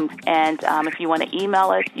 if you want to email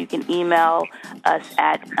us, you can email us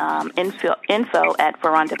at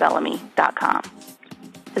info@verondabellamy.com.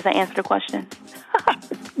 Does that answer the question?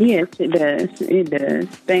 Yes, it does. It does.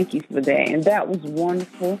 Thank you for that. And that was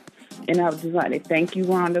wonderful. And I would just like to thank you,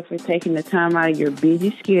 Rhonda, for taking the time out of your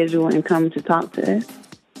busy schedule and coming to talk to us.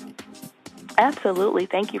 Absolutely.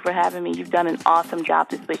 Thank you for having me. You've done an awesome job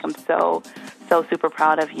this week. I'm so super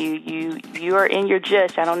proud of you. You are in your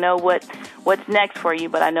jish. I don't know what's next for you,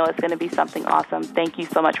 but I know it's going to be something awesome. Thank you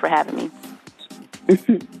so much for having me.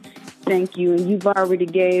 Thank you. And you've already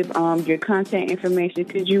gave your contact information.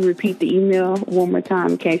 Could you repeat the email one more time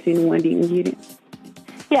in case anyone didn't get it?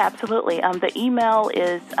 Yeah, absolutely. The email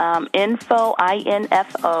is info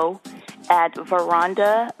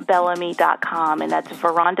 @verondabellamy.com, and that's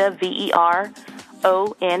Veronda, VERONDA,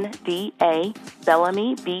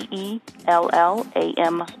 Bellamy,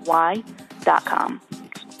 BELLAMY.com.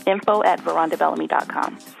 info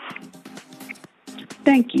 @verondabellamy.com.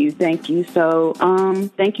 Thank you. So,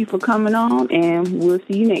 thank you for coming on, and we'll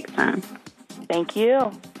see you next time. Thank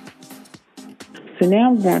you. So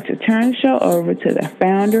now we're going to turn the show over to the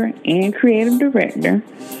founder and creative director,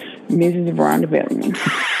 Mrs. Veronda Bellamy.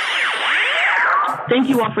 Thank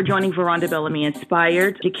you all for joining Veronda Bellamy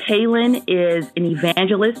Inspired. Jekalyn is an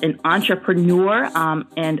evangelist, an entrepreneur,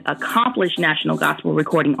 and accomplished national gospel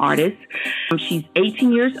recording artist. She's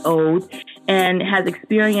 18 years old and has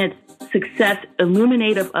experienced success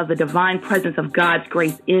illuminative of the divine presence of God's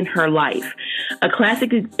grace in her life. A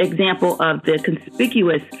classic example of the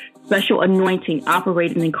conspicuous special anointing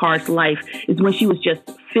operating in Carr's life is when she was just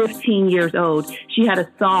 15 years old. She had a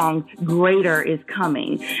song, Greater is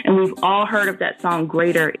Coming. And we've all heard of that song,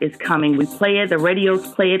 Greater is Coming. We play it, the radios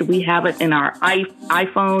play it, we have it in our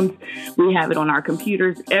iPhones, we have it on our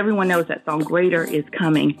computers. Everyone knows that song, Greater is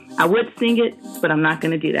Coming. I would sing it, but I'm not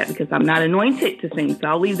going to do that because I'm not anointed to sing, so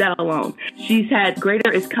I'll leave that alone. She's had Greater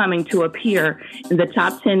is Coming to appear in the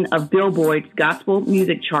top 10 of Billboard's gospel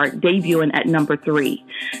music chart, debuting at number 3.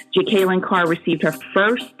 Jekalyn Carr received her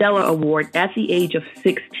first Stellar Award at the age of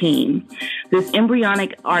 16. This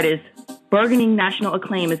embryonic artist, burgeoning national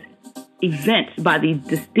acclaim is evinced by the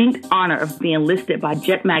distinct honor of being listed by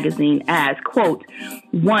Jet Magazine as, quote,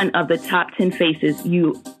 one of the top 10 faces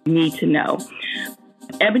you need to know.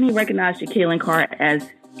 Ebony recognized Jekalyn Carr as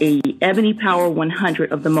a Ebony Power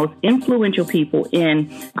 100 of the most influential people in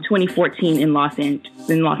 2014 in Los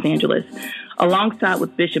Angeles, alongside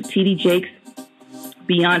with Bishop T.D. Jakes,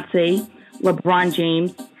 Beyonce, LeBron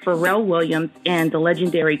James, Pharrell Williams, and the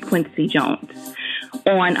legendary Quincy Jones.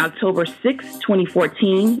 On October 6,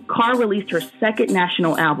 2014, Carr released her second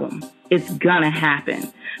national album, It's Gonna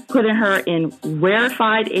Happen. putting her in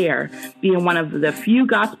rarefied air, being one of the few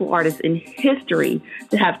gospel artists in history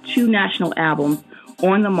to have 2 national albums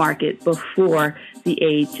on the market before the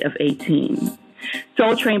age of 18.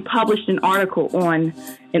 Soul Train published an article.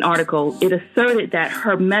 It asserted that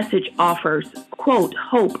her message offers, quote,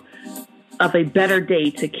 hope of a better day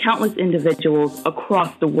to countless individuals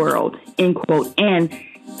across the world, end quote, and,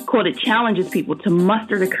 quote, it challenges people to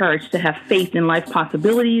muster the courage to have faith in life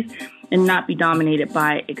possibilities and not be dominated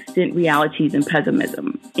by extant realities and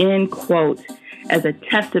pessimism, end quote. As a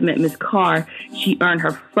testament, Ms. Carr, she earned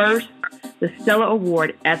her first the Stella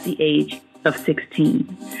Award at the age of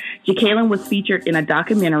 16. Jekalyn was featured in a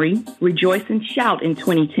documentary, Rejoice and Shout, in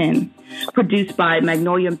 2010, produced by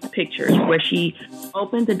Magnolia Pictures, where she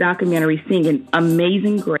opened the documentary singing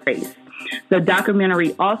Amazing Grace. The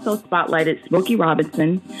documentary also spotlighted Smokey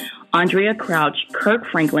Robinson, Andrea Crouch, Kirk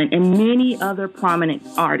Franklin, and many other prominent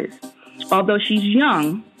artists. Although she's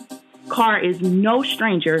young, Carr is no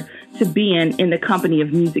stranger to being in the company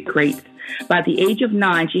of music greats. By the age of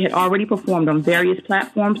 9, she had already performed on various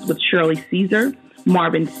platforms with Shirley Caesar,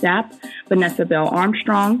 Marvin Sapp, Vanessa Bell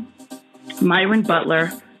Armstrong, Myron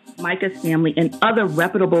Butler, Micah Stanley, and other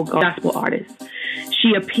reputable gospel artists.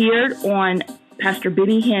 She appeared on Pastor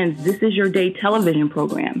Benny Hinn's This Is Your Day television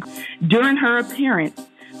program. During her appearance,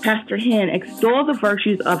 Pastor Hinn extolled the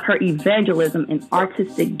virtues of her evangelism and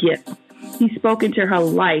artistic gifts. He spoke into her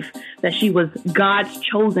life that she was God's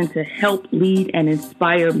chosen to help, lead, and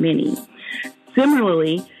inspire many.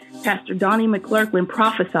 Similarly, Pastor Donnie McClurkin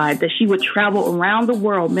prophesied that she would travel around the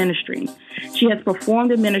world ministering. She has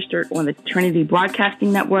performed and ministered on the Trinity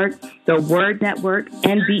Broadcasting Network, the Word Network,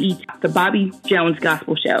 and BET, the Bobby Jones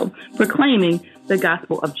Gospel Show, proclaiming the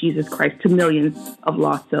gospel of Jesus Christ to millions of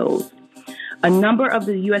lost souls. A number of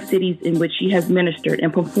the U.S. cities in which she has ministered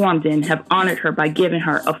and performed in have honored her by giving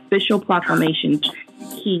her official proclamations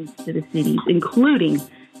keys to the cities, including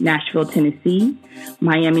Nashville, Tennessee,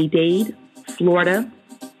 Miami-Dade, Florida,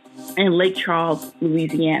 and Lake Charles,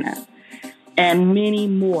 Louisiana, and many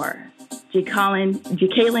more.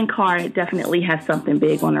 Jekalyn Carr definitely has something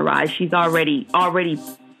big on the rise. She's already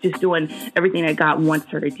just doing everything that God wants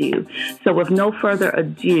her to do. So with no further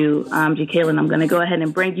ado, Jekalyn, I'm going to go ahead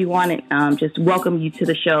and bring you on and just welcome you to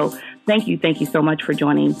the show. Thank you so much for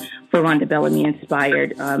joining for Rhonda Bellamy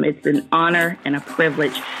Inspired. It's an honor and a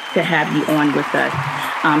privilege to have you on with us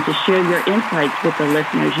to share your insights with the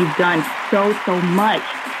listeners. You've done so much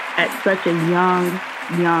at such a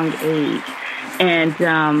young age.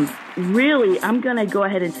 And really, I'm going to go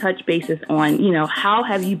ahead and touch bases on, how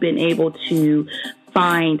have you been able to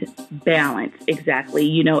find balance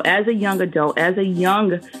exactly, as a young adult, as a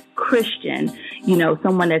young Christian,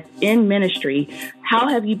 someone that's in ministry, how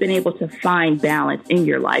have you been able to find balance in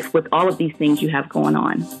your life with all of these things you have going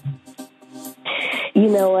on? You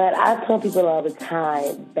know what? I tell people all the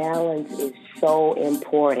time, balance is so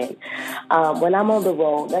important. When I'm on the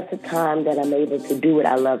road, that's the time that I'm able to do what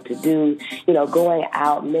I love to do, going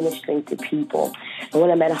out, ministering to people. And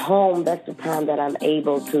when I'm at home, that's the time that I'm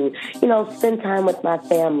able to, spend time with my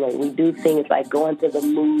family. We do things like going to the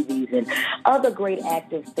movies and other great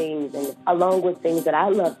active things, and along with things that I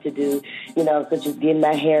love to do, such as getting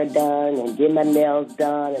my hair done and getting my nails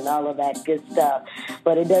done and all of that good stuff.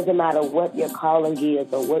 But it doesn't matter what your calling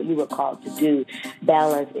is or what you were called to do.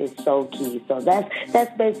 Balance is so key. So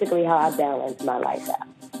that's basically how I balance my life out.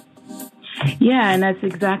 Yeah, and that's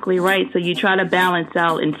exactly right. So you try to balance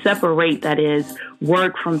out and separate, that is,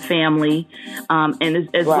 work from family, and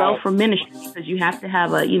as well for ministry, because you have to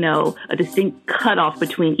have a distinct cutoff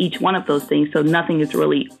between each one of those things, so nothing is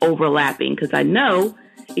really overlapping, because I know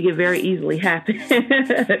it can very easily happen.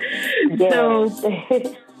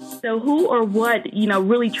 So who or what,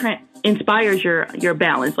 really inspires your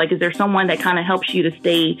balance? Like, is there someone that kind of helps you to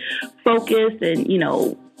stay focused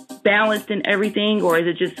and, balanced in everything, or is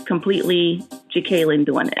it just completely Jekalyn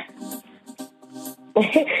doing it?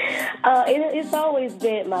 It's always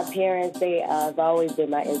been my parents. They have always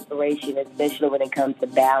been my inspiration, especially when it comes to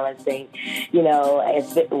balancing.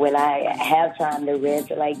 When I have time to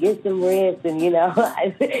rest, like get some rest, and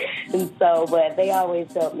and so. But they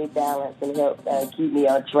always help me balance and help keep me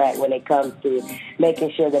on track when it comes to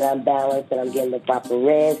making sure that I'm balanced and I'm getting the proper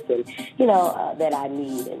rest and that I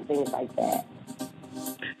need and things like that.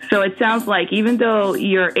 So it sounds like even though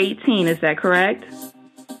you're 18, is that correct?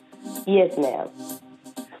 Yes, ma'am.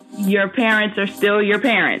 Your parents are still your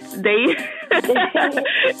parents. They make sure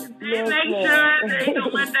they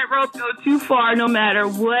don't let that rope go too far, no matter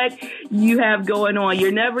what you have going on.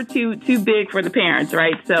 You're never too big for the parents,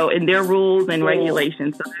 right? So, in their rules and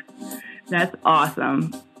regulations. So that's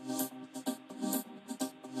awesome.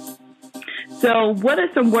 So what are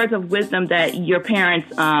some words of wisdom that your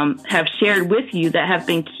parents have shared with you that have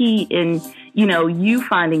been key in, you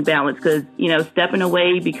finding balance? Because, stepping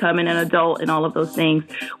away, becoming an adult and all of those things.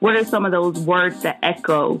 What are some of those words that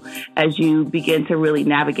echo as you begin to really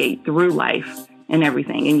navigate through life and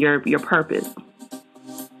everything and your purpose?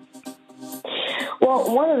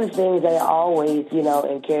 Well, one of the things they always,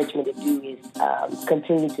 encourage me to do is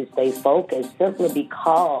continue to stay focused, simply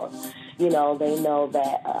because, they know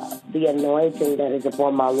that the anointing that is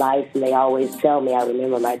upon my life, and they always tell me, I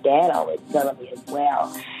remember my dad always telling me as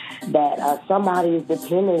well, that somebody is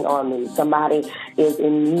depending on me. Somebody is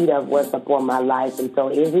in need of what's upon my life. And so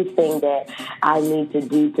everything that I need to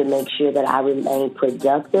do to make sure that I remain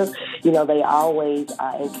productive, they always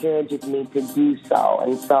encourages me to do so.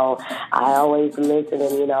 And so I always listen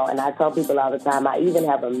and I tell people all the time, I even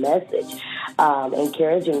have a message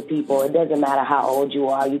encouraging people. It doesn't matter how old you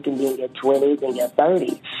are. You can be in your 20s and your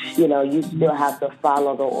 30s. You still have to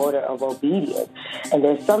follow the order of obedience. And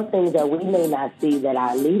there's some things that we may not see that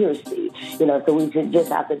our leaders see, so we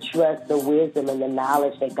just have to trust the wisdom and the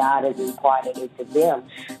knowledge that God has imparted into them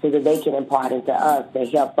so that they can impart into us to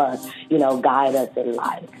help us, guide us in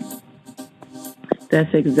life.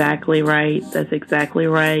 That's exactly right. That's exactly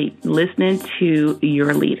right. Listening to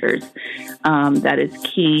your leaders, that is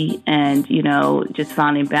key. And, just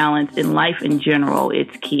finding balance in life in general,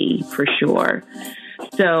 it's key for sure.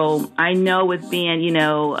 So I know with being,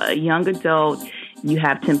 a young adult, you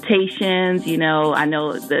have temptations. I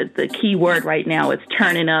know the key word right now is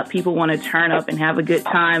turning up. People want to turn up and have a good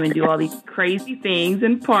time and do all these crazy things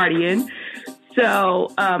and partying.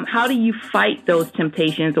 So how do you fight those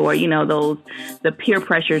temptations or, the peer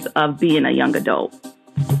pressures of being a young adult?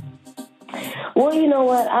 Well, you know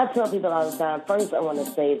what? I tell people all the time, first I want to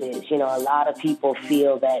say this. A lot of people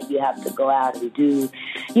feel that you have to go out and do,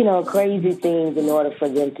 crazy things in order for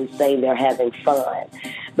them to say they're having fun.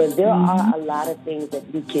 But there are a lot of things that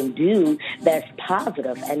you can do that's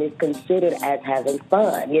positive and is considered as having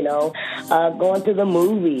fun, going to the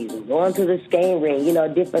movies, going to the skating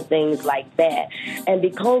ring, different things like that. And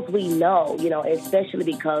because we know, especially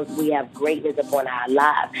because we have greatness upon our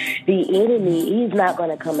lives, the enemy, he's not going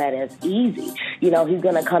to come at us easy. He's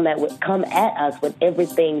going to come at us with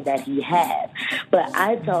everything that he has. But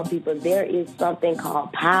I tell people there is something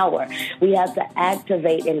called power. We have to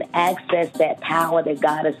activate and access that power that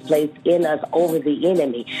God has placed in us over the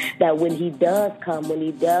enemy, that when he does come, when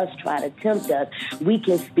he does try to tempt us, we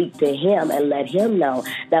can speak to him and let him know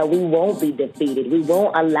that we won't be defeated. We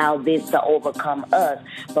won't allow this to overcome us,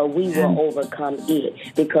 but we will overcome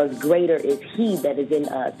it, because greater is he that is in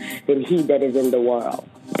us than he that is in the world.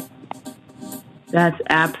 That's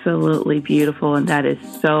absolutely beautiful, and that is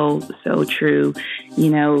so, so true.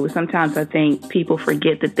 Sometimes I think people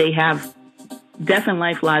forget that they have death and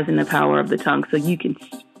life lies in the power of the tongue, so you can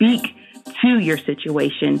speak to your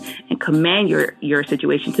situation and command your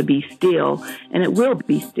situation to be still, and it will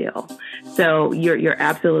be still. So you're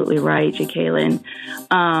absolutely right, Jekalyn.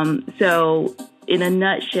 So in a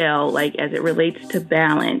nutshell, like as it relates to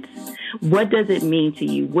balance, what does it mean to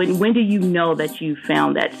you? When do you know that you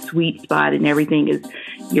found that sweet spot and everything is,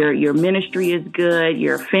 your ministry is good,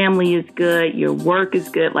 your family is good, your work is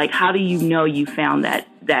good? Like, how do you know you found that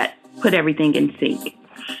put everything in sync?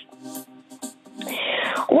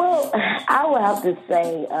 Well, I would have to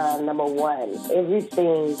say, number one,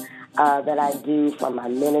 everything that I do, from my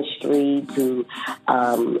ministry to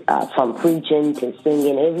from preaching to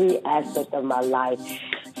singing, every aspect of my life,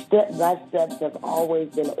 my steps have always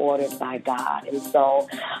been ordered by God. And so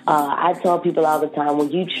I tell people all the time, when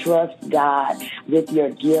you trust God with your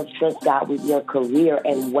gift, trust God with your career,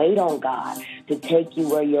 and wait on God to take you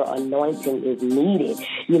where your anointing is needed,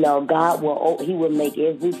 God will make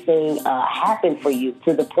everything happen for you,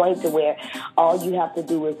 to the point to where all you have to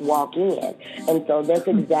do is walk in. And so that's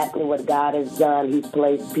exactly what God has done. He's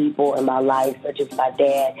placed people in my life, such as my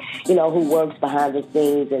dad, who works behind the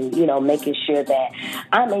scenes and, making sure that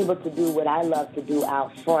I'm able to do what I love to do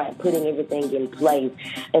out front, putting everything in place.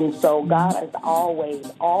 And so God has always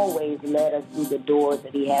led us through the doors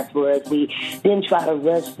that he has for us. We didn't try to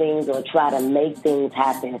rush things or try to make things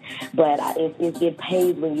happen, but it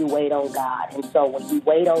pays when you wait on God. And so when you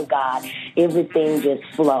wait on God, everything just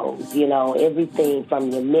flows, everything from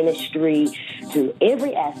your ministry to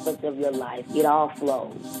every aspect of your life, it all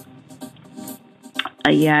flows.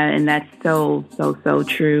 Yeah, and that's so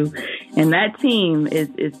true. And that team is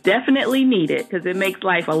definitely needed, because it makes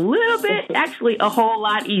life a little bit, actually a whole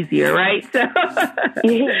lot easier, right? So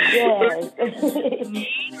yes.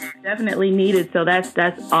 Definitely needed. So that's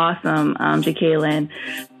awesome, Jekalyn.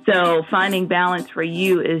 So finding balance for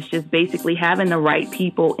you is just basically having the right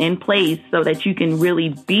people in place so that you can really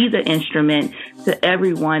be the instrument to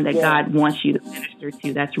everyone that God wants you to minister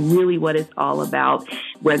to. That's really what it's all about.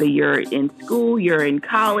 Whether you're in school, you're in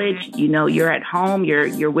college, you're at home,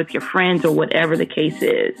 you're with your friends, or whatever the case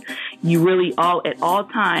is. You really at all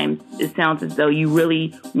times, it sounds as though you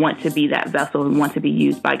really want to be that vessel and want to be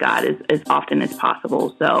used by God as often as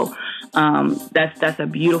possible. So that's a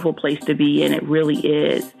beautiful place to be, and it really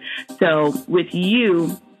is. So with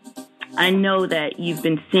you, I know that you've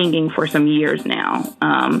been singing for some years now.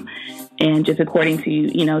 And just according to,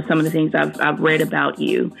 some of the things I've read about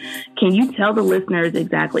you, can you tell the listeners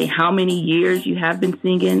exactly how many years you have been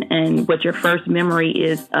singing and what your first memory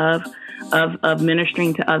is of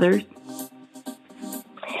ministering to others?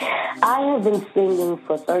 I have been singing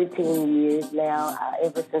for 13 years now,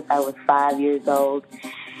 ever since I was 5 years old.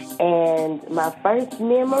 And my first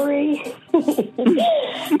memory,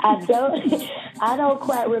 I don't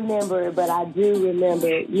quite remember it, but I do remember,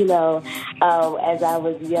 as I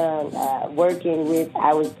was young, working with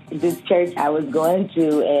this church I was going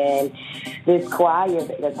to, and this choir,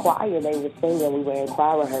 the choir they were singing, we were in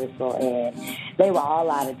choir rehearsal, and they were all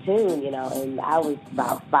out of tune, and I was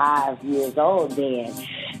about 5 years old then.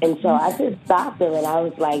 And so I just stopped them, and I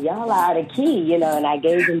was like, y'all are out of key, and I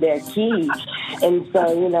gave them their key. And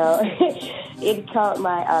so, it caught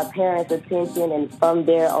my parents' attention, and from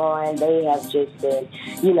there on, they have just been,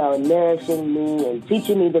 nourishing me and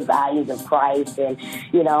teaching me the values of Christ. And,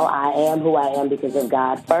 I am who I am because of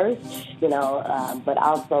God first, but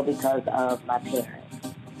also because of my parents.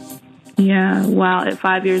 Yeah. Wow. At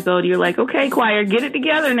 5 years old, you're like, okay, choir, get it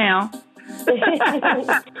together now.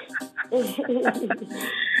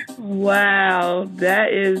 Wow.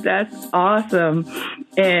 That's awesome.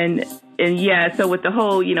 And yeah, so with the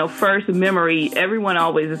whole, first memory, everyone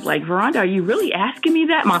always is like, Veranda, are you really asking me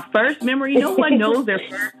that? My first memory? No one knows their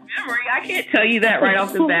first memory. I can't tell you that right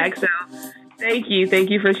off the bat. So thank you.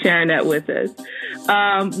 Thank you for sharing that with us.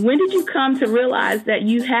 When did you come to realize that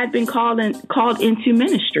you had been called into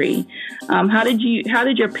ministry? How did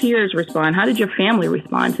your peers respond? How did your family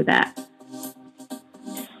respond to that?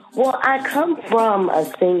 Well, I come from a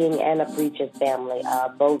singing and a preaching family,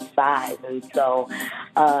 both sides. And so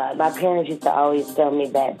my parents used to always tell me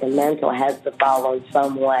that the mantle has to fall on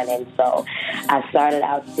someone. And so I started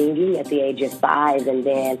out singing at the age of 5, and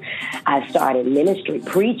then I started ministry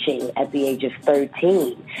preaching at the age of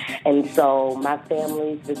 13. And so my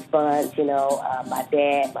family's response, my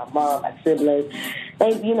dad, my mom, my siblings,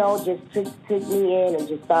 they, just took me in and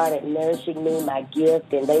just started nourishing me, my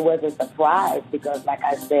gift. And they wasn't surprised because, like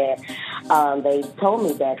I said, they told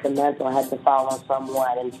me that the mantle had to fall on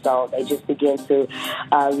someone. And so they just began to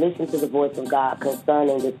listen to the voice of God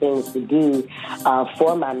concerning the things to do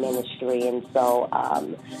for my ministry. And so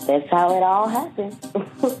that's how it all happened.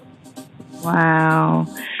 Wow.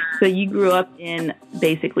 So you grew up in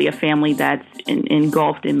basically a family that's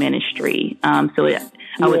engulfed in ministry.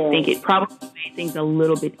 I would think it probably made things a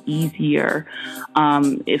little bit easier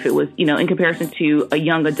if it was, in comparison to a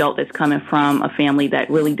young adult that's coming from a family that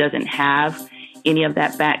really doesn't have any of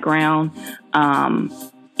that background, and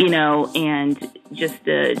just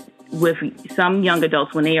with some young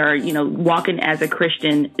adults, when they are, walking as a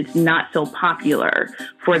Christian, it's not so popular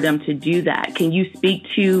for them to do that. Can you speak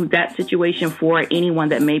to that situation for anyone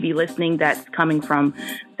that may be listening that's coming from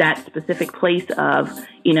that specific place of,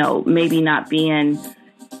 maybe not being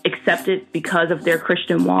accepted because of their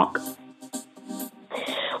Christian walk?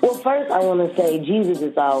 Well, first, I want to say Jesus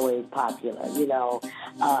is always popular,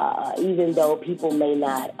 even though people may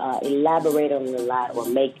not elaborate on it a lot or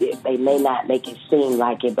they may not make it seem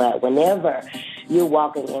like it, but whenever you're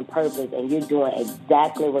walking in purpose and you're doing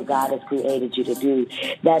exactly what God has created you to do,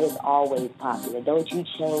 that is always popular. Don't you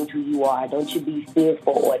change who you are. Don't you be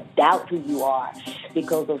fearful or doubt who you are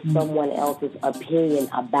because of someone else's opinion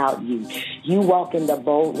about you. You walk in the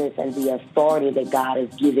boldness and the authority that God has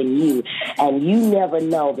given you, and you never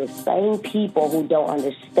know, the same people who don't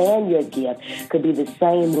understand your gift could be the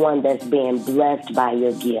same one that's being blessed by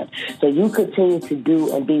your gift. So you continue to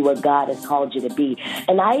do and be what God has called you to be.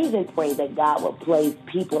 And I even pray that God will place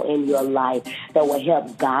people in your life that will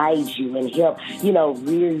help guide you and help,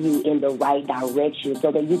 rear you in the right direction so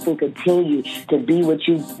that you can continue to be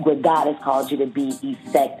what God has called you to be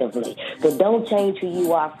effectively. So don't change who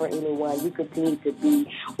you are for anyone. You continue to be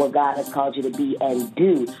what God has called you to be and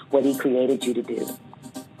do what He created you to do.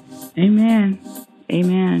 Amen.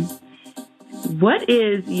 Amen. What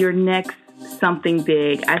is your next Something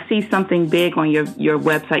Big. I see Something Big on your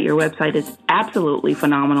website. Your website is absolutely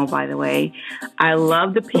phenomenal, by the way. I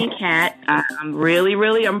love the pink hat.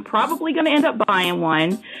 I'm probably going to end up buying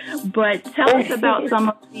one. But tell us about some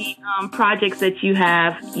of the projects that you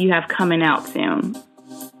have coming out soon,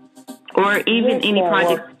 or even any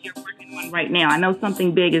projects that you're working on right now. I know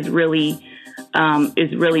Something Big is really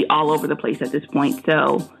all over the place at this point.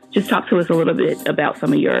 So just talk to us a little bit about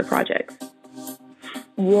some of your projects.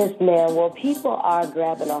 Yes, ma'am. Well, people are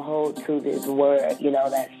grabbing a hold to this word,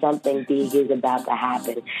 that something big is about to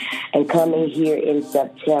happen. And coming here in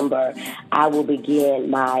September, I will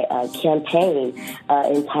begin my campaign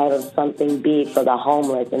entitled Something Big for the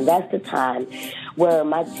Homeless. And that's the time where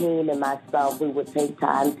my team and myself, we would take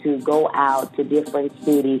time to go out to different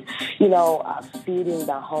cities, feeding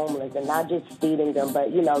the homeless, and not just feeding them,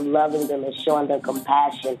 but, loving them and showing them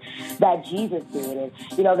compassion that Jesus did. And,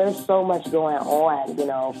 there's so much going on,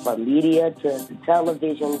 from media to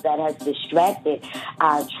television that has distracted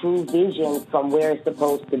our true vision from where it's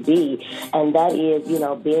supposed to be. And that is,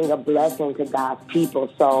 being a blessing to God's people.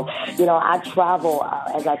 So, I travel,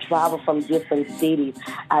 as I travel from different cities,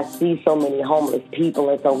 I see so many homeless people.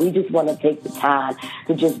 And so we just want to take the time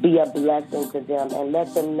to just be a blessing to them and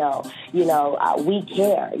let them know, we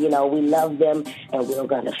care, we love them and we're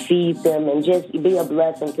going to feed them and just be a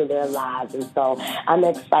blessing to their lives. And so I'm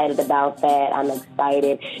excited about that. I'm excited,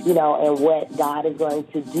 and what God is going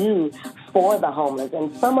to do for the homeless.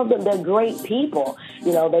 And some of them, they're great people.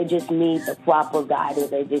 They just need the proper guidance.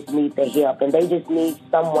 They just need the help. And they just need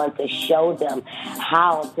someone to show them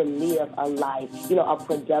how to live a life, a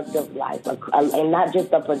productive life. And not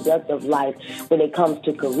just a productive life when it comes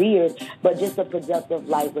to careers, but just a productive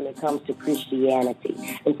life when it comes to Christianity.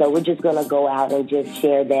 And so we're just going to go out and just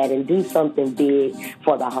share that and do something big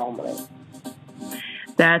for the homeless.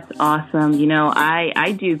 That's awesome.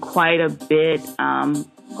 I do quite a bit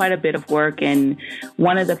of work, and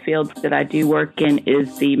one of the fields that I do work in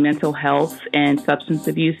is the mental health and substance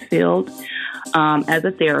abuse field as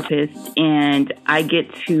a therapist, and I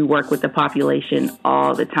get to work with the population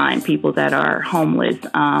all the time, people that are homeless.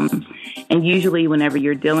 And usually whenever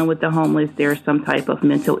you're dealing with the homeless, there's some type of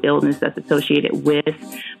mental illness that's associated with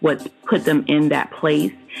what's put them in that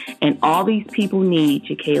place. And all these people need,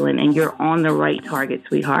 Jekalyn, and you're on the right target,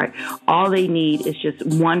 sweetheart. All they need is just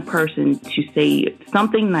one person to say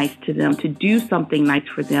something nice to them, to do something nice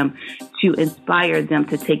for them, to inspire them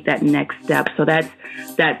to take that next step. So that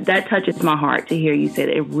touches my heart to hear you say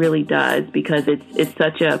that. It really does, because it's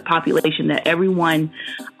such a population that everyone,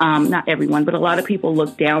 not everyone, but a lot of people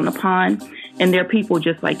look down upon. And they're people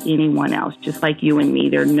just like anyone else, just like you and me.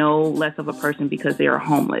 They're no less of a person because they are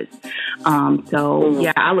homeless.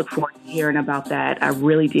 Yeah, I look forward to hearing about that. I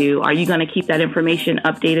really do. Are you going to keep that information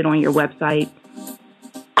updated on your website?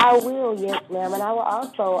 I will, yes, ma'am. And I will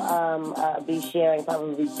also be sharing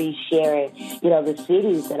the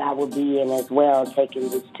cities that I will be in as well, taking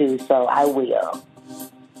this too. So I will.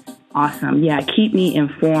 Awesome. Yeah, keep me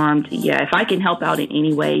informed. Yeah, if I can help out in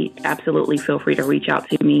any way, absolutely feel free to reach out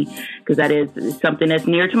to me, because that is something that's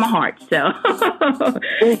near to my heart. So,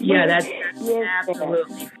 yeah, that's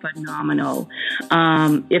absolutely phenomenal.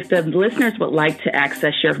 If the listeners would like to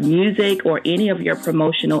access your music or any of your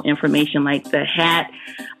promotional information, like the hat,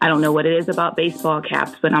 I don't know what it is about baseball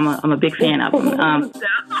caps, but I'm a big fan of them.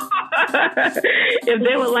 If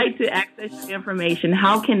they would like to access your information,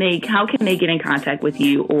 how can they get in contact with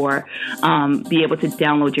you, or be able to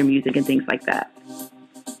download your music and things like that?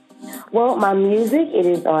 Well, my music, it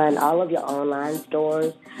is on all of your online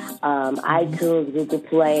stores, iTunes, Google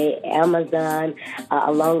Play, Amazon,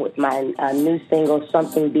 along with my new single,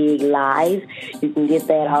 Something Big Live. You can get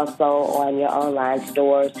that also on your online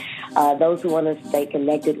stores. Those who want to stay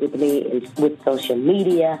connected with me with social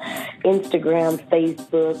media, Instagram,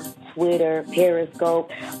 Facebook, Twitter, Periscope,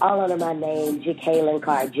 all under my name, Jekalyn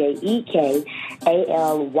Carr, Jekalyncarr.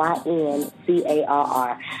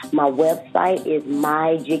 My website is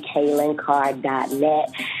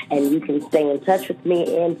myjekalyncard.net, and you can stay in touch with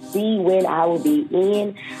me and see when I will be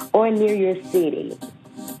in or near your city.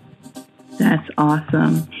 That's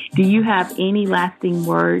awesome. Do you have any lasting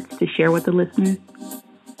words to share with the listeners?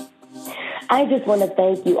 I just want to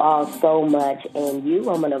thank you all so much, and you,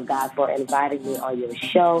 woman of God, for inviting me on your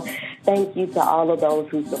show. Thank you to all of those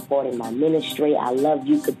who supported my ministry. I love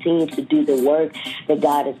you. Continue to do the work that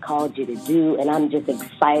God has called you to do, and I'm just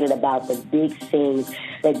excited about the big things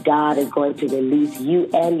that God is going to release you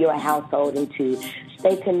and your household into.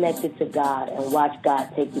 Stay connected to God and watch God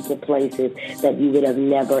take you to places that you would have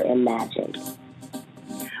never imagined.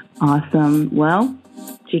 Awesome. Well,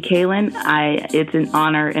 Jekalyn, it's an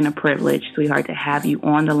honor and a privilege, sweetheart, to have you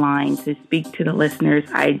on the line to speak to the listeners.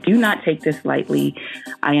 I do not take this lightly.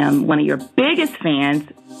 I am one of your biggest fans.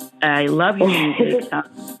 I love your music.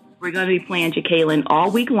 We're going to be playing Jekalyn all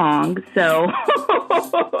week long, so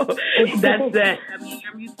that's that. I mean,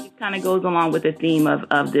 your music kind of goes along with the theme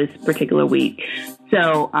of this particular week.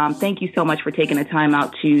 So thank you so much for taking the time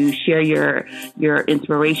out to share your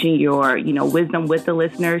inspiration, your wisdom with the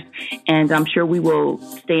listeners, and I'm sure we will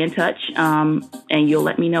stay in touch. And you'll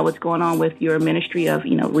let me know what's going on with your ministry of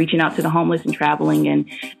reaching out to the homeless and traveling and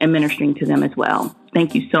ministering to them as well.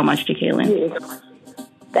 Thank you so much, Jekalyn. Yes.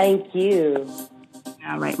 Thank you.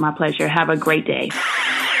 All right, my pleasure. Have a great day.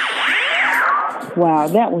 Wow,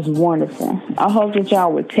 that was wonderful. I hope that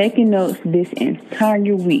y'all were taking notes this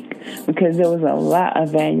entire week because there was a lot of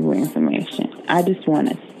valuable information. I just want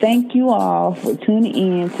to thank you all for tuning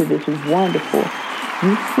in to this wonderful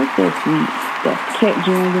Youth Success Week that kept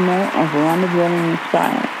you in the know of Veranda Bellamy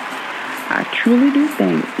Inspired. I truly do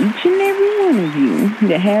thank each and every one of you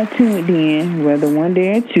that have tuned in, whether one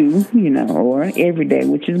day or two, or every day,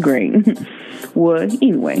 which is great. Well,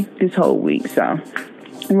 anyway, this whole week, so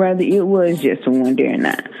whether it was just a one day or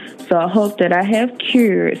not. So I hope that I have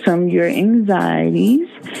cured some of your anxieties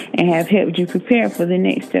and have helped you prepare for the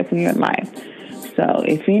next step in your life. So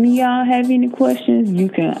if any of y'all have any questions, you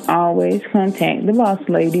can always contact the boss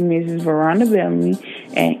lady, Mrs. Veranda Bellamy,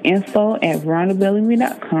 at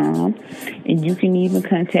info@verandabellamy.com. And you can even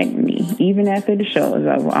contact me. Even after the shows,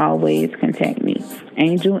 I will always contact me.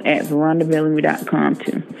 Angel@verandabellamy.com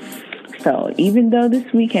too. So even though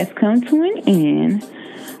this week has come to an end,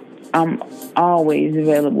 I'm always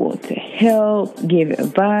available to help, give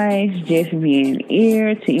advice, just be an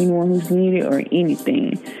ear to anyone who's needed or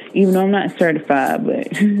anything. Even though I'm not certified, but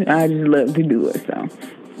I just love to do it. So,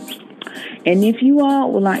 and if you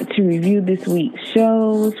all would like to review this week's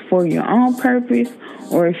shows for your own purpose,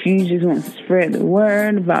 or if you just want to spread the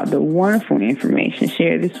word about the wonderful information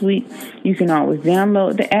shared this week, you can always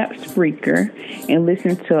download the app Spreaker and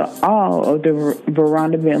listen to all of the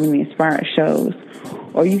Veranda Bellamy Inspired shows.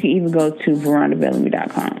 Or you can even go to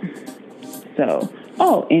verandabellamy.com. So,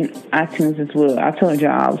 and iTunes as well. I told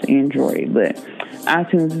y'all I was Android, but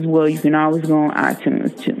iTunes as well. You can always go on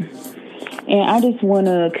iTunes too. And I just want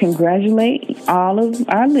to congratulate all of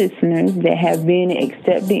our listeners that have been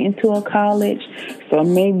accepted into a college. So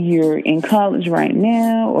maybe you're in college right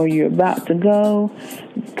now or you're about to go.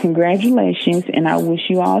 Congratulations, and I wish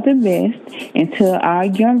you all the best. And to our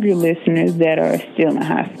younger listeners that are still in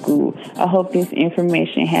high school, I hope this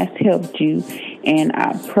information has helped you, and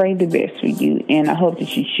I pray the best for you. And I hope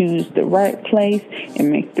that you choose the right place and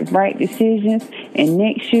make the right decisions. And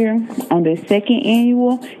next year, on the second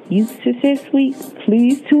annual Youth Success Week,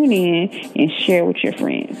 please tune in and share with your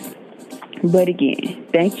friends. But again,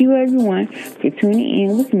 thank you everyone for tuning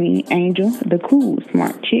in with me, Angel, the cool,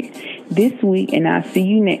 smart chick, this week, and I'll see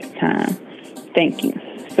you next time. Thank you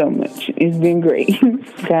so much. It's been great.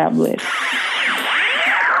 God bless.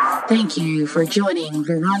 Thank you for joining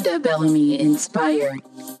Veranda Bellamy Inspired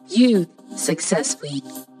Youth Success Week.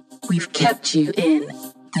 We've kept you in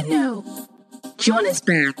the know. Join us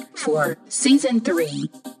back for Season 3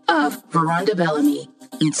 of Veranda Bellamy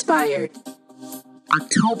Inspired,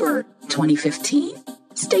 October 2015.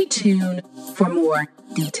 Stay tuned for more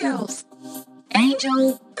details.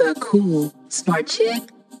 Angel, the cool, smart chick,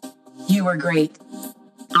 you are great.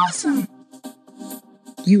 Awesome.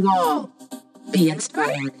 You all be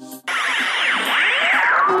inspired.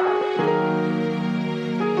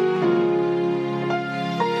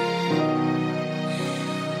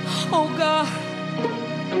 Oh God,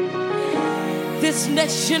 this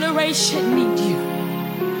next generation need you.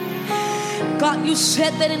 God, you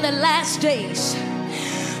said that in the last days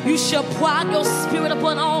you shall pour out your spirit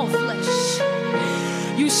upon all flesh.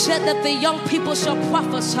 You said that the young people shall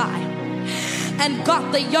prophesy. And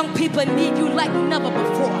God, the young people need you like never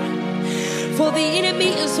before. For the enemy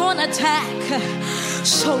is on attack.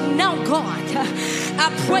 So now, God,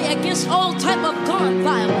 I pray against all type of gun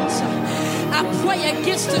violence. I pray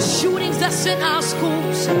against the shootings that's in our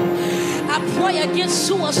schools. I pray against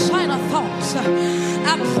suicidal thoughts.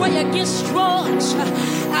 I pray against drugs.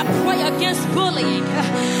 I pray against bullying.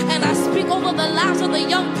 And I speak over the lives of the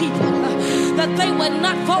young people that they would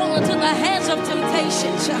not fall into the hands of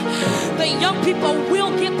temptations. The young people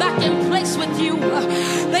will get back in place with you.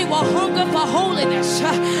 They will hunger for holiness.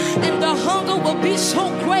 And the hunger will be so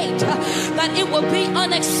great that it will be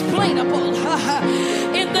unexplainable.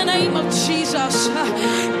 In the name of Jesus,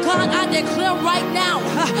 God, God, I declare right now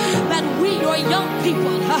that we, your young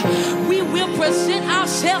people, we will present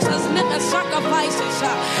ourselves as living sacrifices.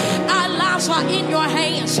 Our lives are in your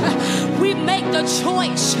hands. We make the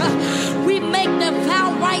choice. We make the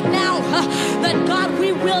vow right now that God,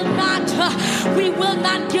 we will not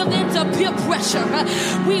give in to peer pressure.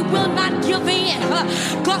 We will not give in,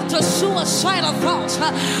 God, to suicidal thoughts.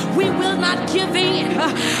 We will not give in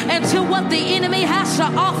until what the enemy has to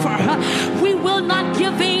offer. We will not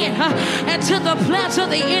give in until the plans of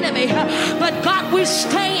the enemy. But God, we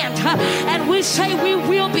stand and we say we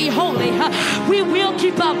will be holy. We will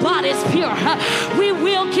keep our bodies pure. We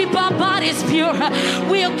will keep our bodies pure.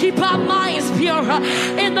 We'll keep our minds pure.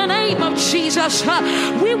 In the name of Jesus,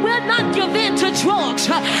 we will not give in to drugs.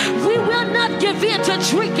 We will not give in to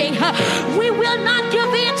drinking. We will not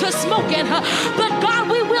give in to smoking. But God,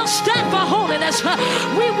 we will stand for holiness.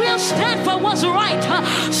 We will stand for what's right.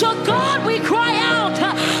 So God, we cry out,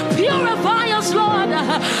 purify us, Lord.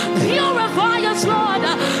 Purify us, Lord.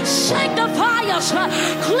 Sanctify us.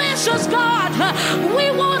 Cleanse us, God.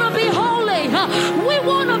 We want to be holy. We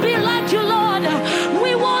want to be like you, Lord.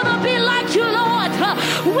 We want to be like you, Lord.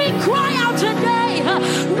 We cry out today.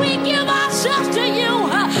 We give ourselves to you.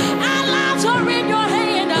 Our lives are in your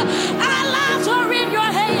hand. Our lives are in your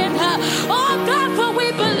hand. Oh God, for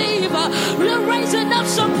we believe you're raising up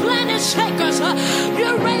some planet shakers.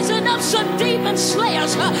 You're raising up some demon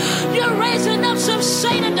slayers. You're raising up some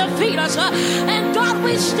Satan defeaters. And God,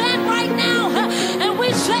 we stand right now and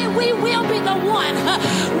we say we will be the one.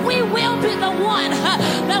 We will be the one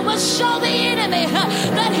that will show the enemy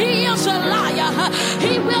that he is a liar.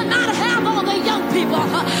 He will not have all the young people.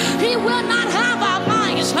 He will not have our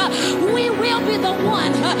minds. We will be the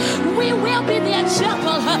one. We will be the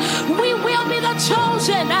example. We will be the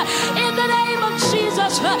chosen. In the name of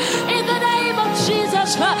Jesus. In the name of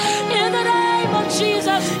Jesus. In the name of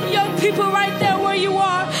Jesus. Young people right there where you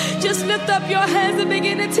are, just lift up your hands and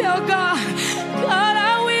begin to tell God, God,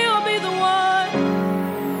 I will be the one.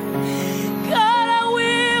 God, I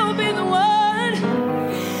will be the one.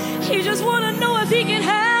 He just want to know if he can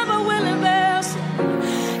have a willing vessel.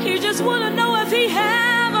 He just want to know if he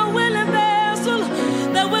have a willing vessel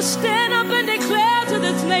that will stand up and declare to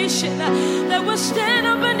this nation, that will stand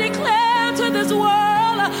up and declare to this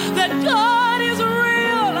world that God is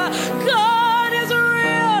real. God is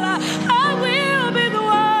real. I will be the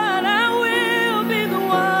one. I will be the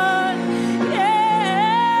one.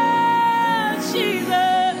 Yeah,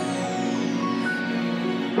 Jesus.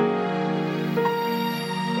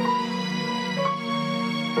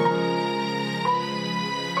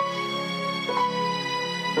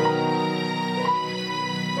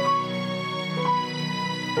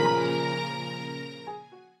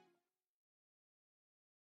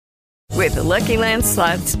 With the Lucky Land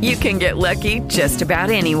Slots, you can get lucky just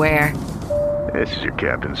about anywhere. This is your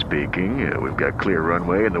captain speaking. We've got clear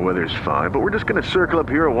runway and the weather's fine, but we're just going to circle up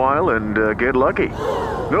here a while and get lucky.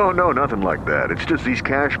 No, nothing like that. It's just these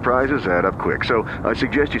cash prizes add up quick. So I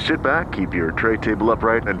suggest you sit back, keep your tray table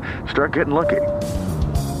upright, and start getting lucky.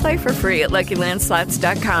 Play for free at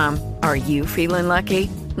LuckyLandSlots.com. Are you feeling lucky?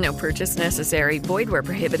 No purchase necessary. Void where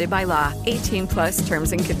prohibited by law. 18+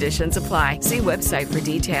 terms and conditions apply. See website for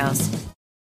details.